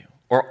from you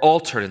or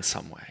altered in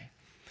some way.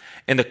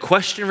 And the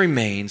question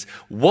remains,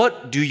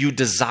 what do you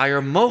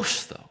desire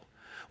most, though?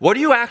 What are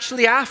you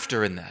actually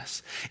after in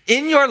this?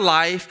 In your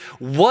life,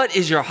 what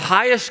is your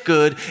highest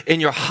good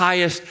and your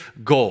highest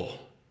goal?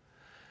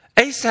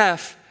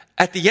 Asaph,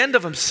 at the end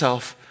of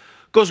himself,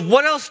 goes,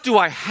 what else do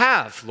I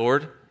have,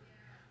 Lord?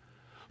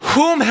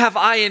 Whom have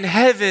I in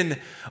heaven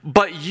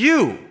but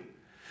you?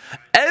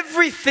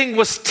 Everything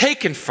was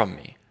taken from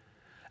me.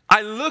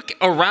 I look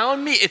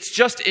around me, it's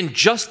just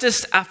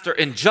injustice after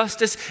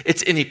injustice.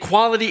 It's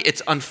inequality,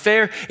 it's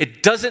unfair,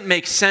 it doesn't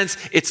make sense,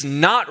 it's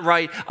not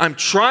right. I'm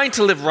trying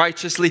to live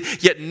righteously,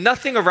 yet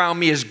nothing around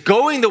me is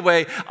going the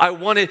way I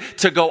want it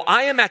to go.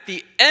 I am at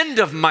the end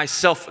of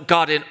myself,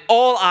 God, and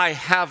all I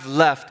have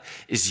left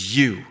is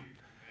you.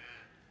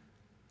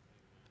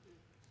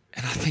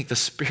 And I think the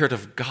Spirit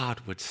of God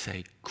would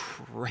say,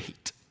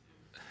 great.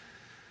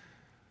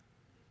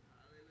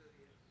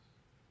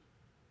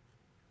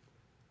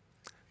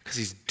 Because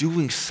he's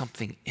doing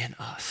something in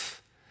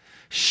us,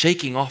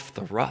 shaking off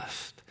the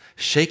rust,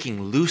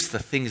 shaking loose the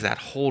things that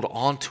hold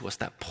on to us,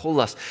 that pull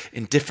us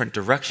in different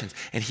directions.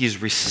 And he is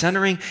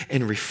recentering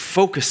and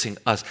refocusing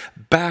us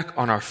back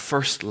on our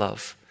first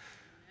love.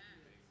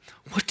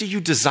 What do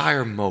you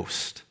desire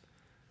most?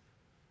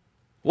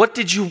 What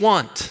did you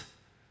want?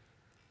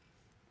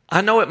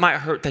 I know it might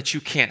hurt that you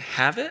can't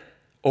have it,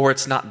 or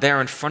it's not there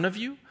in front of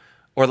you,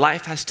 or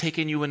life has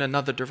taken you in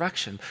another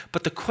direction.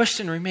 But the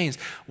question remains,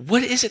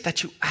 what is it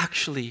that you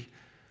actually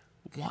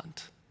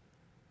want?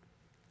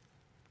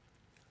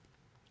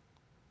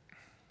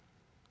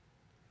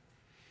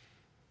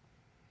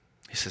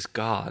 He says,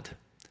 God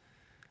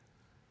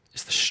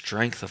is the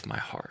strength of my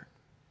heart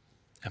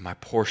and my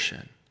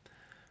portion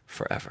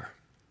forever.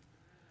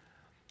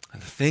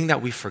 And the thing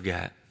that we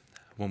forget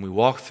when we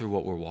walk through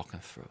what we're walking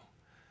through,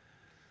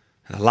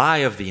 the lie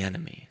of the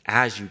enemy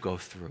as you go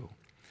through,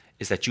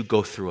 is that you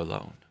go through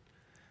alone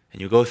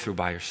and you go through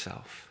by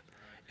yourself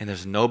and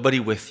there's nobody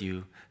with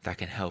you that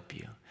can help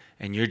you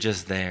and you're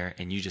just there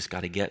and you just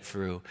got to get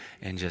through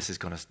and just is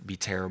going to be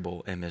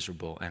terrible and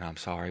miserable and I'm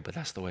sorry, but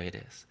that's the way it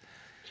is.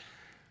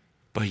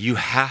 But you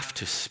have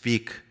to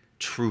speak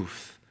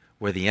truth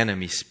where the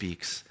enemy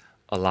speaks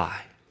a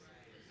lie.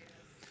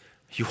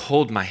 You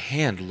hold my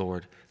hand,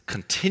 Lord,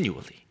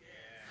 continually.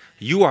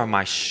 You are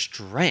my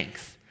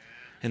strength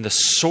and the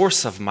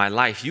source of my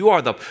life. You are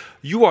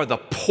the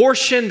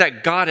portion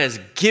that God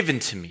has given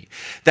to me.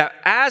 That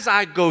as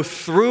I go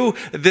through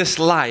this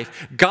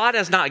life, God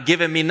has not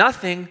given me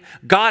nothing.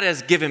 God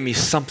has given me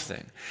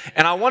something.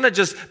 And I want to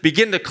just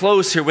begin to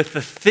close here with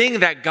the thing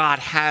that God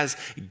has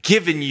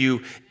given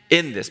you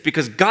in this.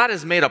 Because God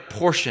has made a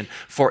portion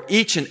for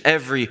each and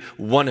every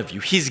one of you.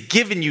 He's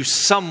given you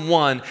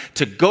someone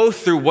to go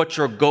through what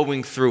you're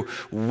going through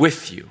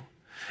with you.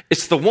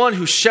 It's the one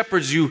who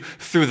shepherds you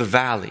through the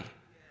valley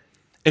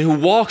and who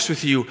walks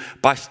with you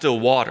by still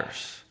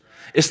waters.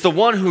 It's the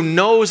one who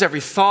knows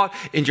every thought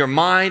in your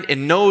mind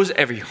and knows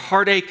every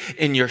heartache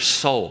in your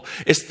soul.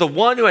 It's the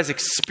one who has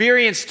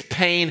experienced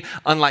pain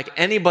unlike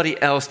anybody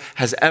else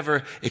has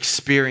ever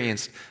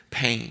experienced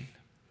pain.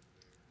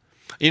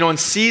 You know, in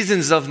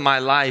seasons of my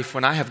life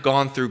when I have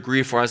gone through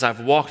grief or as I've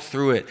walked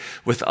through it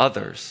with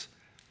others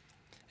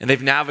and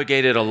they've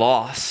navigated a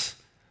loss,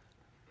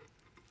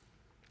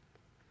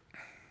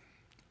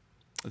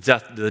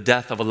 the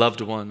death of a loved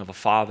one, of a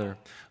father,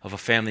 of a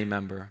family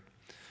member,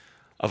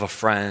 of a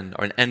friend,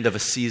 or an end of a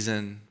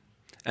season,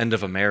 end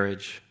of a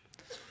marriage.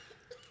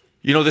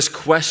 You know, this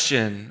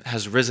question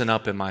has risen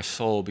up in my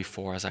soul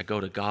before as I go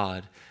to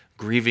God,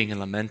 grieving and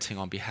lamenting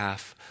on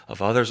behalf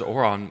of others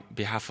or on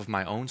behalf of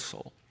my own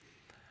soul.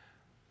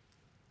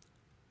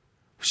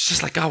 It's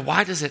just like, God,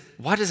 why does it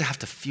have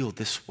to feel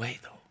this way,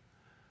 though?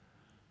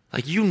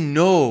 Like, you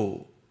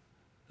know,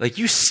 like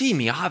you see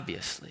me,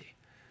 obviously.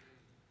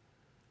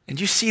 And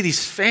you see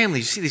these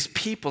families, you see these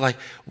people, like,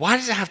 why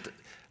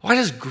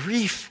does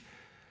grief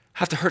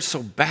have to hurt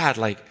so bad?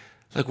 Like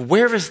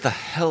where is the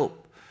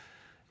help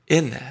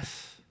in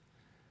this?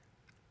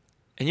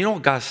 And you know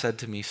what God said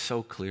to me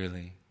so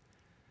clearly?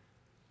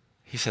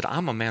 He said,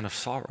 I'm a man of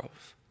sorrows.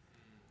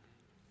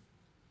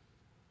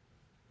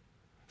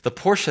 The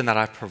portion that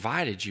I've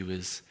provided you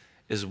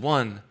is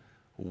one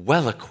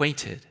well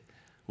acquainted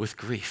with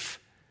grief.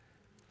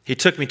 He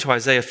took me to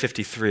Isaiah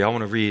 53. I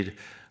want to read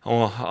I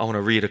want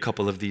to read a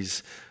couple of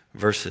these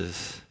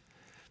verses.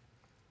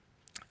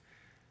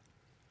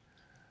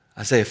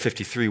 Isaiah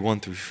 53, 1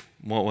 through,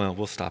 well,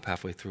 we'll stop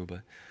halfway through,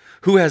 but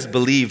who has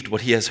believed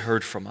what he has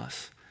heard from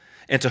us?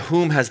 And to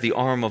whom has the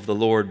arm of the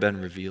Lord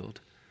been revealed?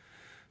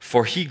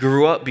 For he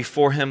grew up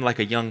before him like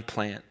a young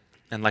plant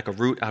and like a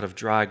root out of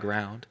dry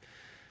ground.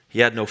 He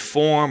had no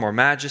form or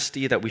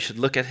majesty that we should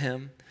look at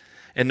him,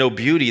 and no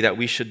beauty that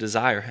we should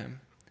desire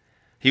him.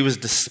 He was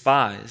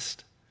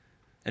despised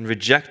and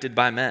rejected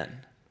by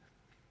men,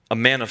 a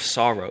man of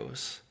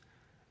sorrows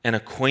and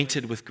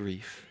acquainted with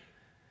grief.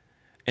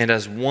 And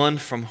as one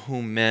from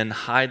whom men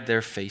hide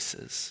their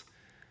faces,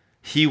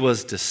 he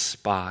was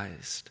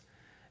despised,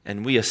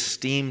 and we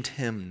esteemed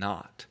him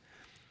not.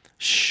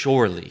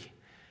 Surely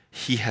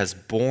he has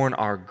borne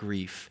our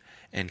grief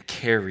and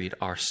carried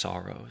our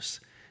sorrows.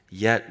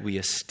 Yet we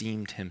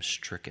esteemed him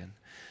stricken,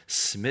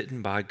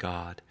 smitten by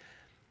God,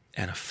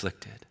 and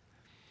afflicted.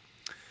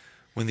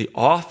 When the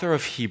author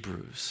of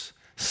Hebrews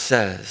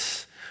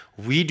says,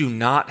 we do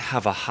not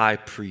have a high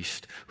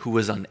priest who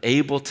is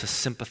unable to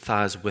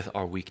sympathize with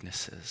our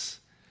weaknesses,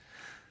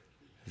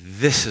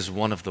 this is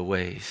one of the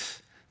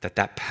ways that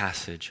that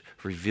passage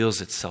reveals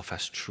itself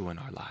as true in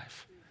our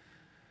life.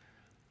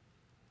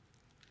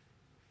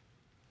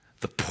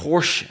 The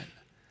portion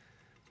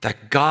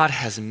that God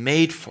has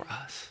made for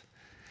us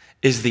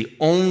is the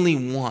only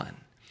one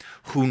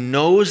who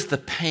knows the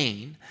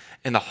pain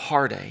and the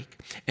heartache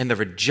and the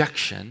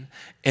rejection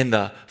and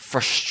the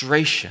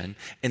frustration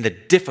and the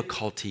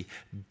difficulty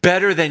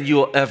better than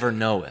you'll ever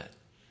know it.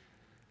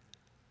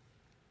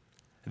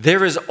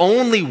 There is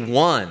only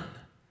one.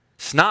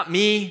 It's not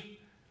me.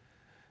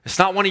 It's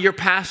not one of your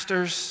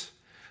pastors.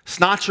 It's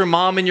not your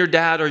mom and your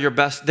dad or your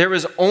best. There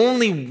is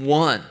only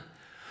one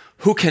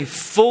who can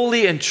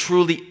fully and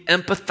truly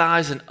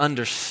empathize and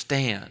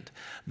understand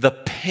the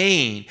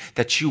pain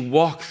that you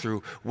walk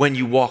through when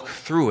you walk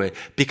through it,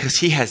 because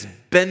he has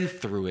been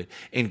through it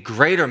in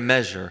greater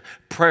measure,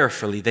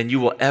 prayerfully, than you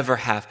will ever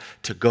have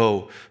to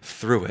go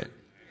through it.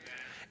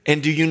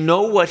 And do you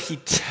know what he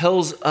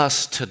tells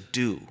us to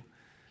do?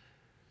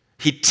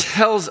 He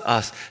tells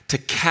us to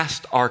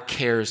cast our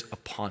cares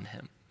upon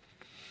him.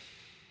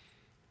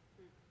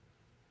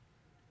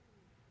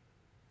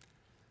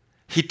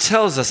 He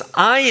tells us,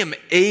 I am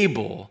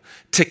able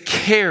to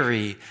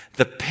carry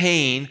the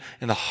pain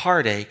and the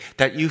heartache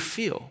that you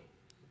feel.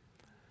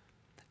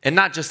 And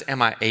not just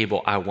am I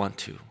able, I want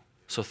to.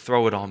 So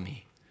throw it on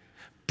me.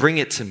 Bring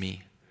it to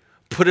me.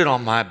 Put it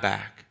on my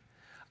back.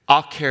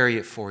 I'll carry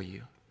it for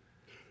you.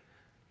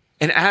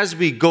 And as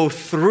we go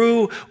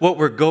through what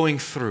we're going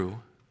through,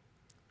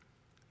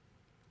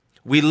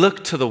 we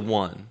look to the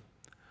one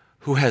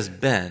who has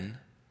been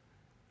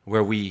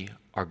where we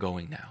are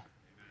going now.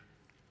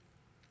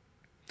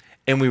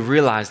 And we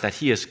realize that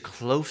he is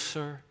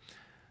closer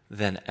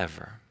than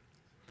ever.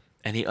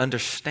 And he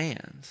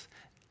understands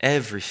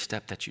every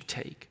step that you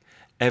take,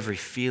 every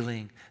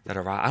feeling that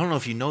arises. I don't know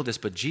if you know this,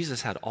 but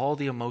Jesus had all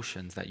the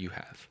emotions that you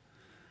have.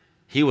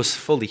 He was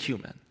fully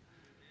human.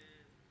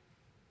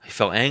 He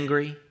felt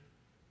angry.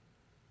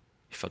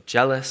 He felt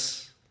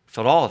jealous. He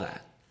felt all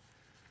that.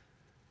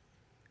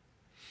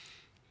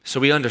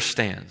 So he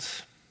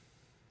understands.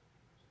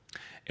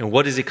 And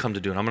what does he come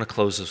to do? And I'm going to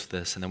close this with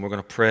this, and then we're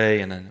going to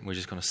pray, and then we're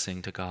just going to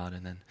sing to God,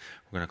 and then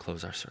we're going to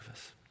close our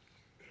service.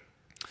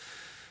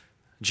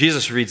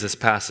 Jesus reads this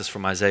passage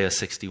from Isaiah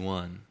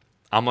 61.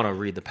 I'm going to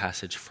read the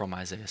passage from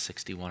Isaiah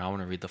 61. I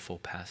want to read the full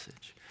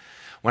passage.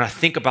 When I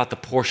think about the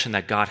portion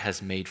that God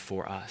has made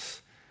for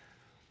us,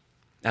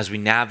 as we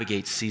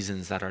navigate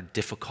seasons that are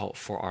difficult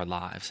for our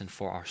lives and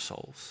for our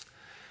souls,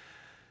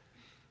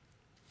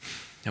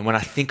 and when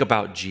I think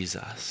about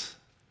Jesus,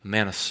 a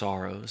man of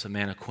sorrows, a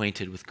man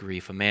acquainted with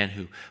grief, a man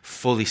who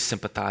fully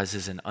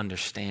sympathizes and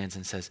understands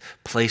and says,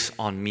 place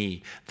on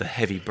me the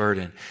heavy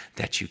burden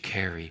that you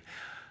carry.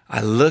 I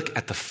look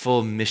at the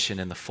full mission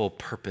and the full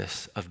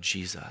purpose of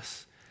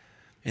Jesus.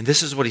 And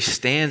this is what he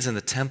stands in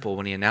the temple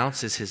when he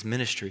announces his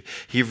ministry.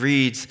 He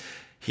reads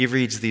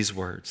these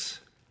words.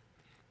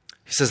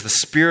 He says, the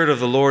Spirit of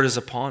the Lord is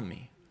upon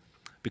me,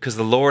 because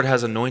the Lord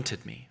has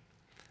anointed me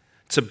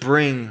to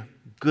bring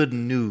good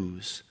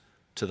news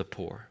to the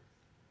poor.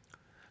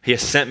 He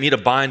has sent me to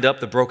bind up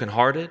the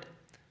brokenhearted,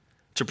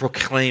 to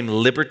proclaim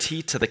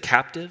liberty to the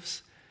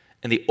captives,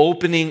 and the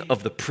opening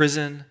of the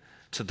prison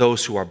to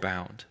those who are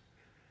bound,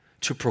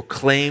 to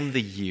proclaim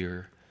the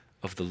year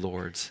of the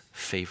Lord's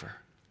favor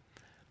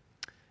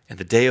and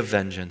the day of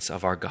vengeance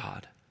of our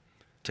God,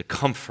 to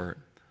comfort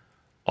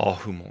all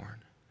who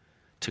mourn,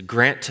 to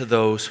grant to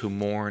those who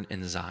mourn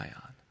in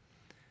Zion,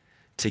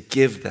 to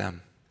give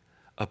them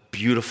a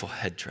beautiful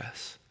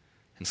headdress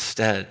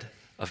instead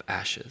of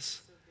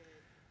ashes,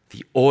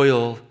 the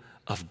oil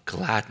of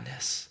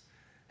gladness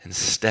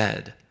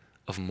instead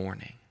of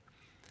mourning,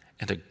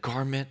 and a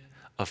garment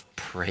of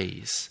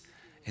praise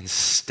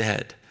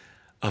instead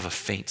of a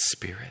faint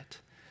spirit,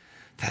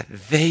 that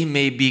they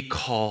may be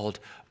called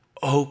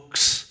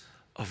oaks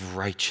of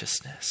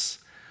righteousness,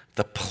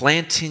 the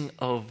planting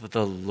of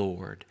the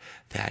Lord,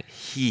 that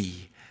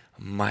he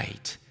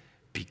might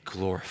be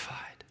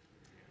glorified.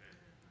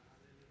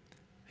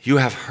 You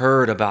have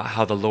heard about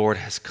how the Lord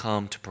has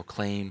come to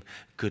proclaim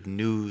good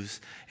news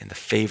in the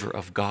favor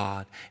of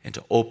God and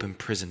to open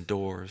prison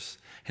doors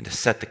and to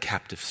set the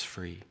captives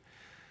free.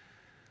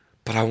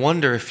 But I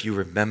wonder if you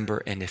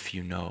remember and if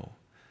you know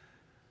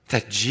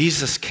that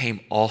Jesus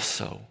came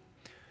also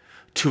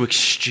to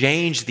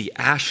exchange the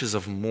ashes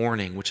of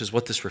mourning, which is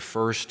what this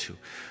refers to.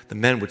 The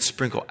men would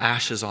sprinkle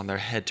ashes on their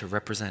head to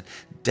represent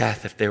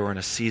death if they were in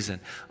a season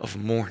of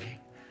mourning.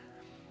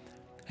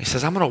 He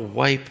says, I'm going to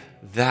wipe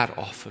that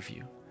off of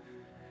you.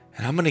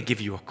 And I'm going to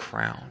give you a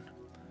crown,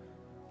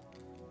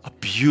 a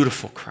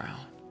beautiful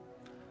crown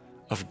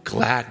of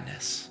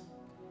gladness.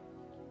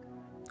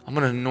 I'm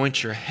going to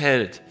anoint your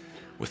head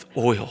with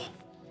oil.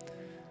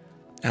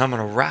 And I'm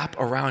going to wrap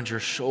around your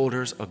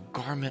shoulders a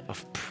garment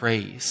of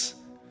praise,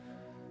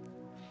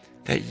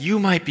 that you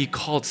might be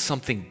called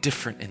something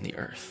different in the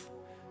earth,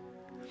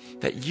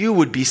 that you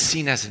would be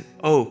seen as an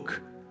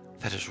oak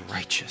that is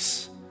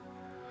righteous,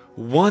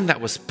 one that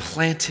was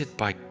planted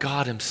by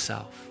God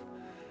himself,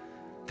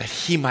 that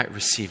he might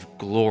receive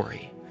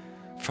glory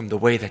from the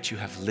way that you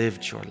have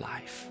lived your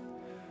life.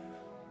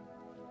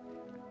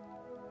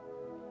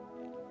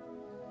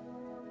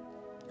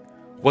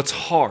 What's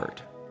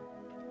hard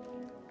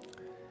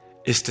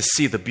is to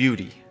see the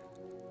beauty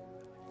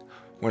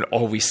when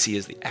all we see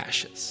is the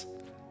ashes.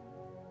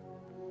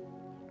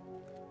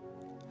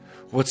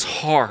 What's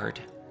hard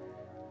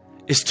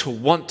is to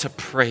want to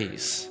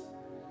praise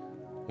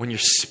when your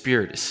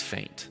spirit is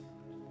faint.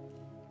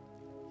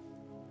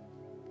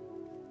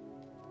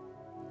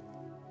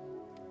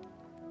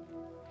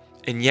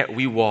 And yet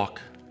we walk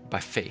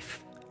by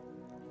faith,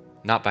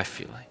 not by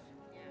feeling.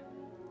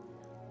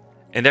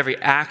 And every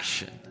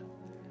action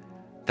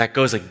that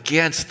goes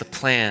against the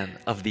plan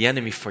of the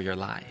enemy for your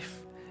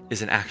life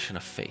is an action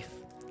of faith.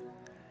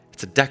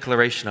 It's a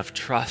declaration of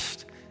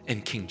trust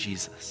in King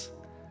Jesus.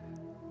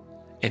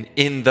 And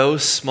in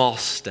those small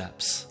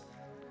steps,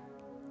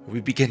 we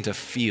begin to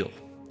feel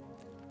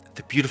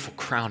the beautiful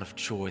crown of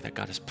joy that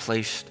God has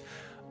placed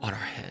on our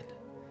head.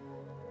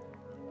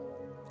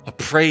 A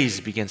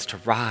praise begins to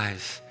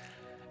rise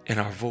in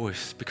our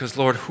voice because,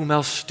 Lord, whom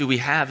else do we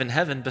have in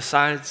heaven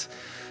besides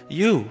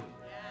you?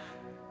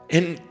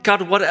 And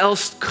God, what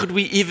else could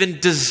we even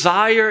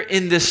desire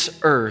in this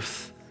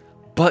earth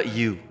but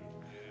you?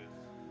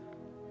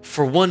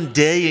 For one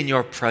day in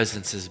your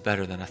presence is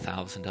better than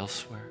 1,000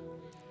 elsewhere.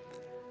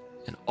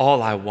 And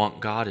all I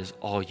want, God, is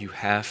all you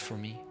have for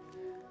me.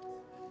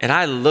 And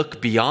I look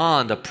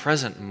beyond a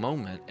present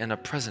moment and a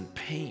present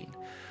pain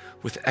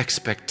with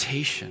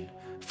expectation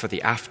for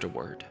the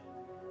afterward.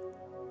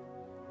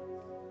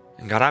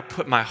 And God, I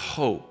put my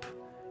hope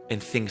in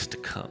things to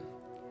come,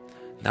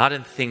 not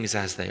in things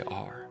as they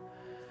are.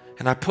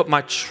 And I put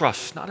my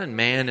trust not in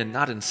man and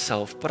not in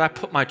self, but I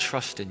put my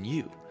trust in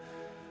you,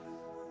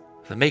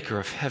 the maker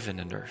of heaven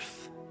and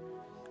earth.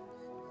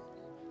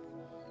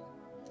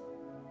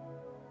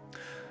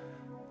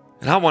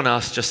 And I want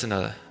us just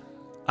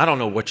I don't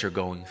know what you're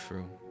going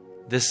through.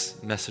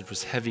 This message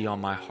was heavy on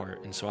my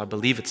heart, and so I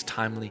believe it's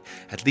timely,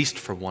 at least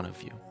for one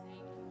of you.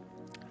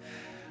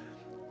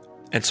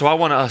 And so I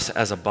want us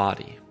as a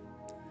body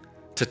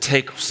to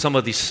take some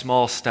of these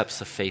small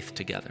steps of faith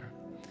together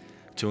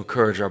to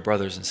encourage our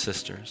brothers and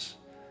sisters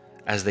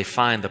as they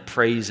find the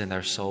praise in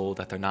their soul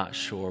that they're not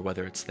sure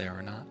whether it's there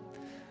or not.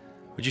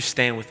 Would you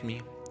stand with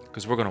me?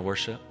 Because we're going to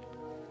worship.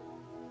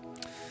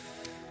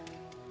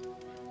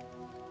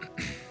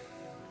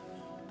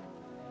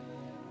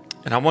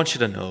 And I want you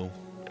to know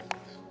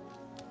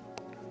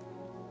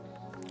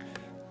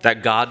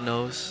that God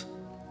knows.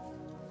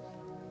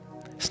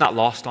 It's not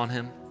lost on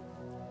him.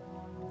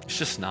 It's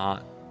just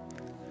not.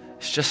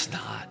 It's just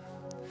not.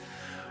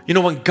 You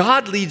know, when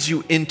God leads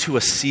you into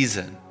a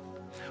season,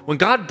 when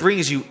God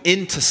brings you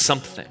into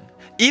something,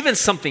 even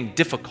something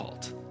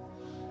difficult,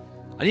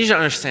 I need you to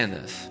understand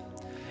this.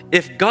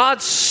 If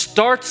God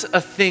starts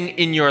a thing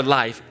in your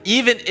life,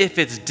 even if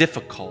it's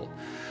difficult,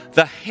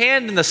 the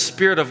hand and the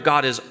Spirit of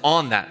God is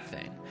on that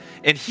thing,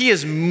 and he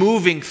is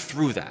moving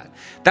through that.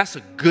 That's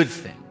a good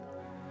thing.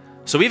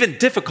 So even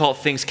difficult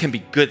things can be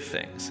good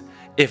things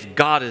if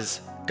God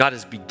is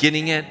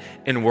beginning it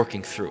and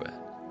working through it.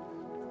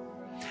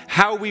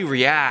 How we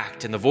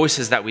react and the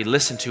voices that we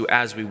listen to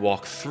as we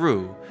walk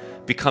through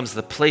becomes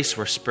the place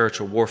where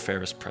spiritual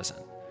warfare is present.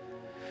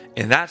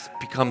 And that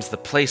becomes the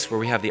place where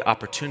we have the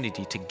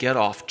opportunity to get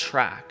off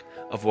track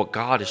of what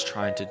God is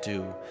trying to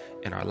do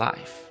in our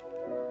life.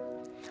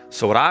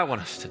 So what I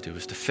want us to do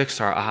is to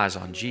fix our eyes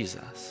on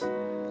Jesus.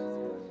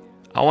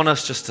 I want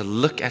us just to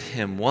look at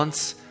him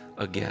once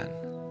again.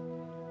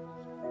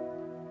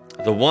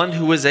 The one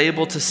who is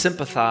able to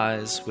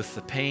sympathize with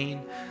the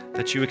pain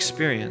that you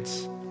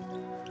experience.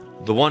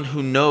 The one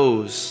who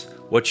knows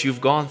what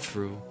you've gone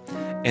through.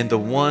 And the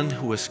one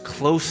who is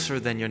closer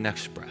than your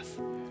next breath.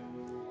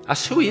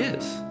 That's who he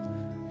is.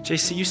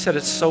 JC, you said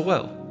it so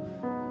well.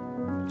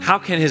 How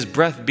can his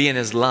breath be in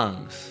his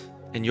lungs,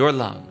 in your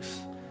lungs,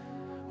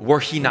 were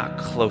he not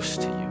close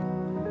to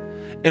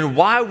you? And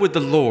why would the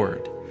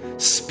Lord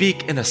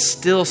speak in a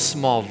still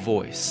small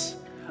voice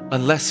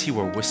unless he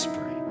were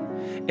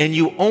whispering? and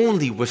you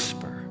only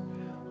whisper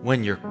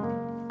when you're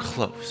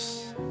close.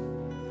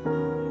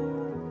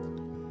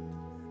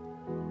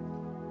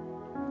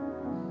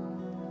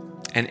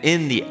 And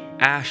in the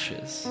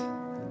ashes,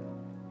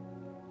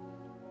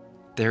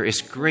 there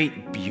is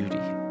great beauty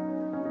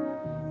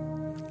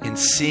in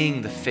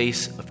seeing the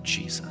face of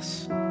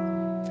Jesus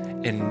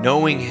and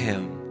knowing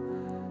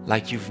him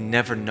like you've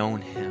never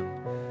known him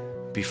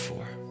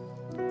before.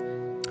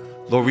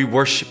 Lord, we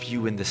worship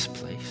you in this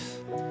place,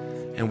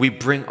 and we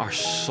bring our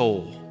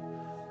soul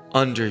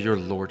under your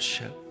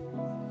lordship.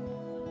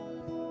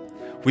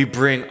 We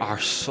bring our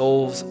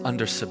souls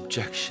under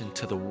subjection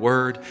to the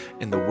word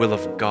and the will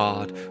of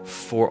God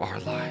for our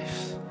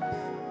lives.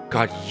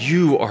 God,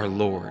 you are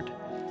Lord.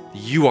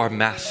 You are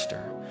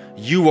Master.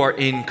 You are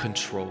in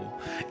control.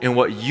 And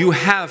what you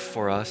have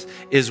for us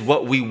is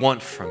what we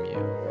want from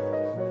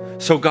you.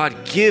 So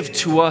God, give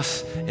to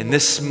us in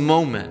this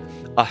moment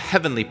a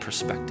heavenly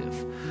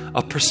perspective,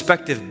 a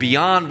perspective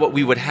beyond what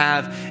we would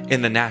have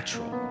in the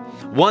natural,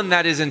 one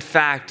that is in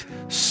fact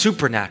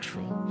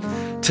supernatural,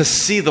 to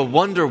see the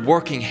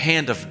wonder-working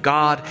hand of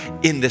God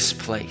in this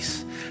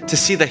place, to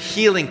see the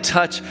healing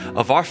touch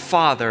of our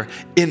Father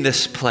in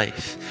this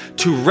place,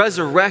 to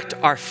resurrect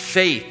our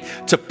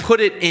faith, to put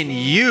it in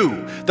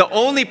you, the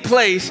only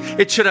place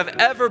it should have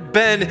ever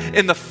been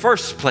in the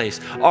first place.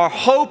 Our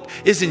hope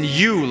is in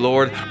you,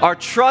 Lord. Our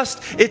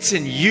trust, it's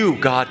in you,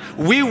 God.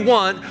 We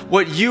want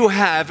what you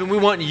have, and we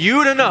want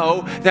you to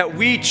know that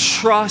we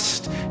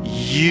trust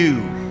you.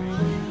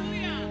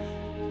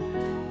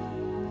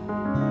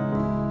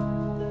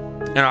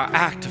 And our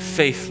act of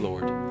faith,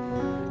 Lord,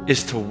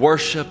 is to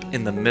worship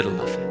in the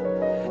middle of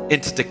it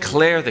and to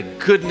declare the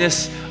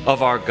goodness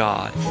of our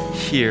God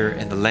here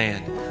in the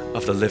land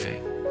of the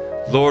living.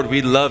 Lord,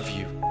 we love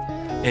you,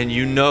 and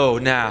you know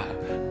now,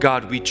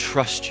 God, we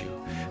trust you.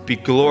 Be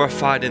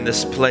glorified in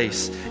this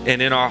place and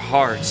in our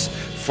hearts,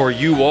 for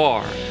you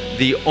are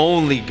the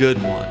only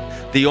good one,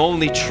 the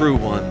only true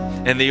one,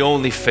 and the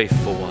only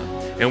faithful one.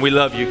 And we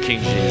love you,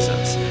 King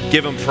Jesus.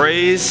 Give him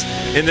praise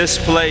in this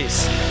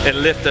place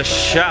and lift a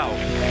shout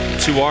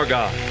to our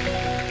God.